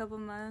past couple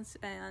months,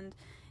 and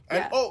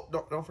And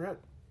don't forget,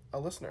 a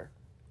listener.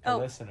 A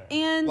listener.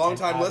 and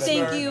Long-time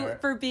listener. thank you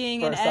for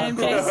being an First time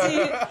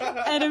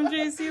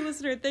NMJC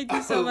listener. Thank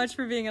you so much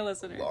for being a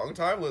listener.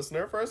 Long-time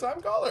listener, first-time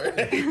caller.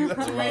 That's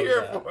what we're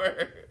here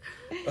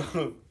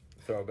for.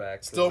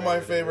 Throwback. Still,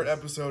 my favorite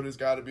episode has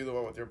got to be the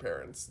one with your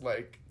parents.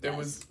 Like, it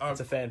was It's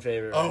a fan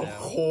favorite. a Right now.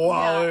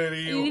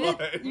 quality You need, one.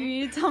 to, you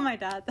need to tell my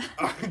dad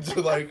that.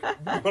 Like,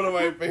 one of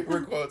my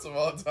favorite quotes of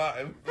all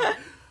time.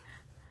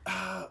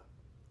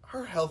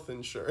 Her health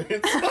insurance.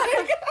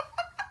 Like,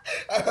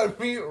 had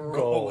me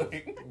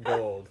rolling.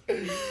 Gold.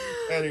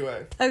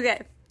 Anyway,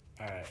 Okay.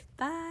 All right.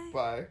 Bye.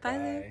 bye.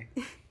 Bye.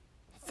 Luke.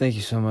 Thank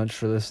you so much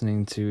for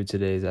listening to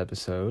today's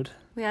episode.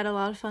 We had a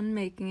lot of fun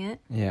making it.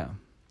 Yeah.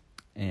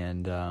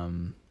 And,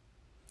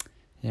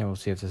 we'll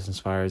see if this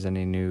inspires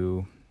any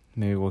new...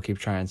 Maybe we'll keep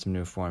trying some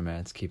new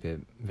formats, keep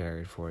it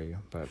varied for you.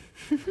 But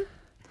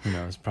who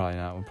knows? Probably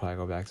not. We'll probably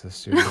go back to the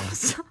studio.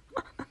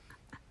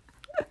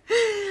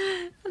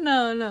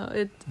 No.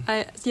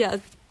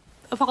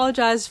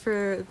 Apologize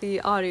for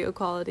the audio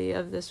quality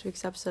of this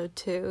week's episode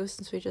too,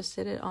 since we just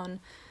did it on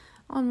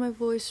my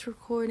voice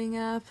recording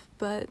app.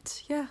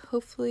 But yeah,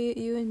 hopefully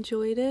you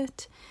enjoyed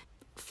it.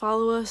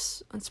 Follow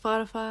us on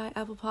Spotify,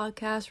 Apple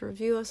Podcasts,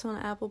 review us on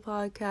Apple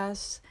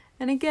Podcasts.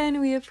 And again,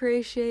 we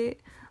appreciate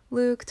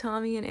Luke,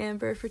 Tommy, and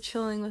Amber for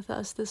chilling with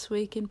us this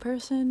week in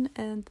person.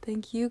 And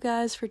thank you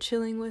guys for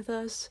chilling with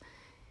us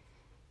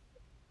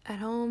at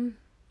home,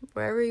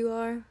 wherever you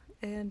are.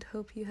 And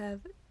hope you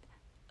have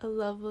a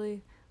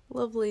lovely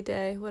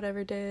day,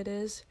 whatever day it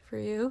is for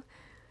you.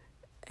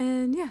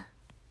 And yeah,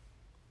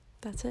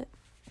 that's it.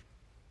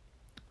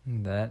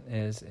 That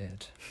is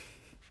it.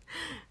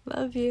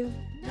 Love you.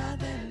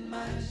 Nothing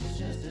much,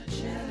 just a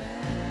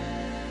chillin'.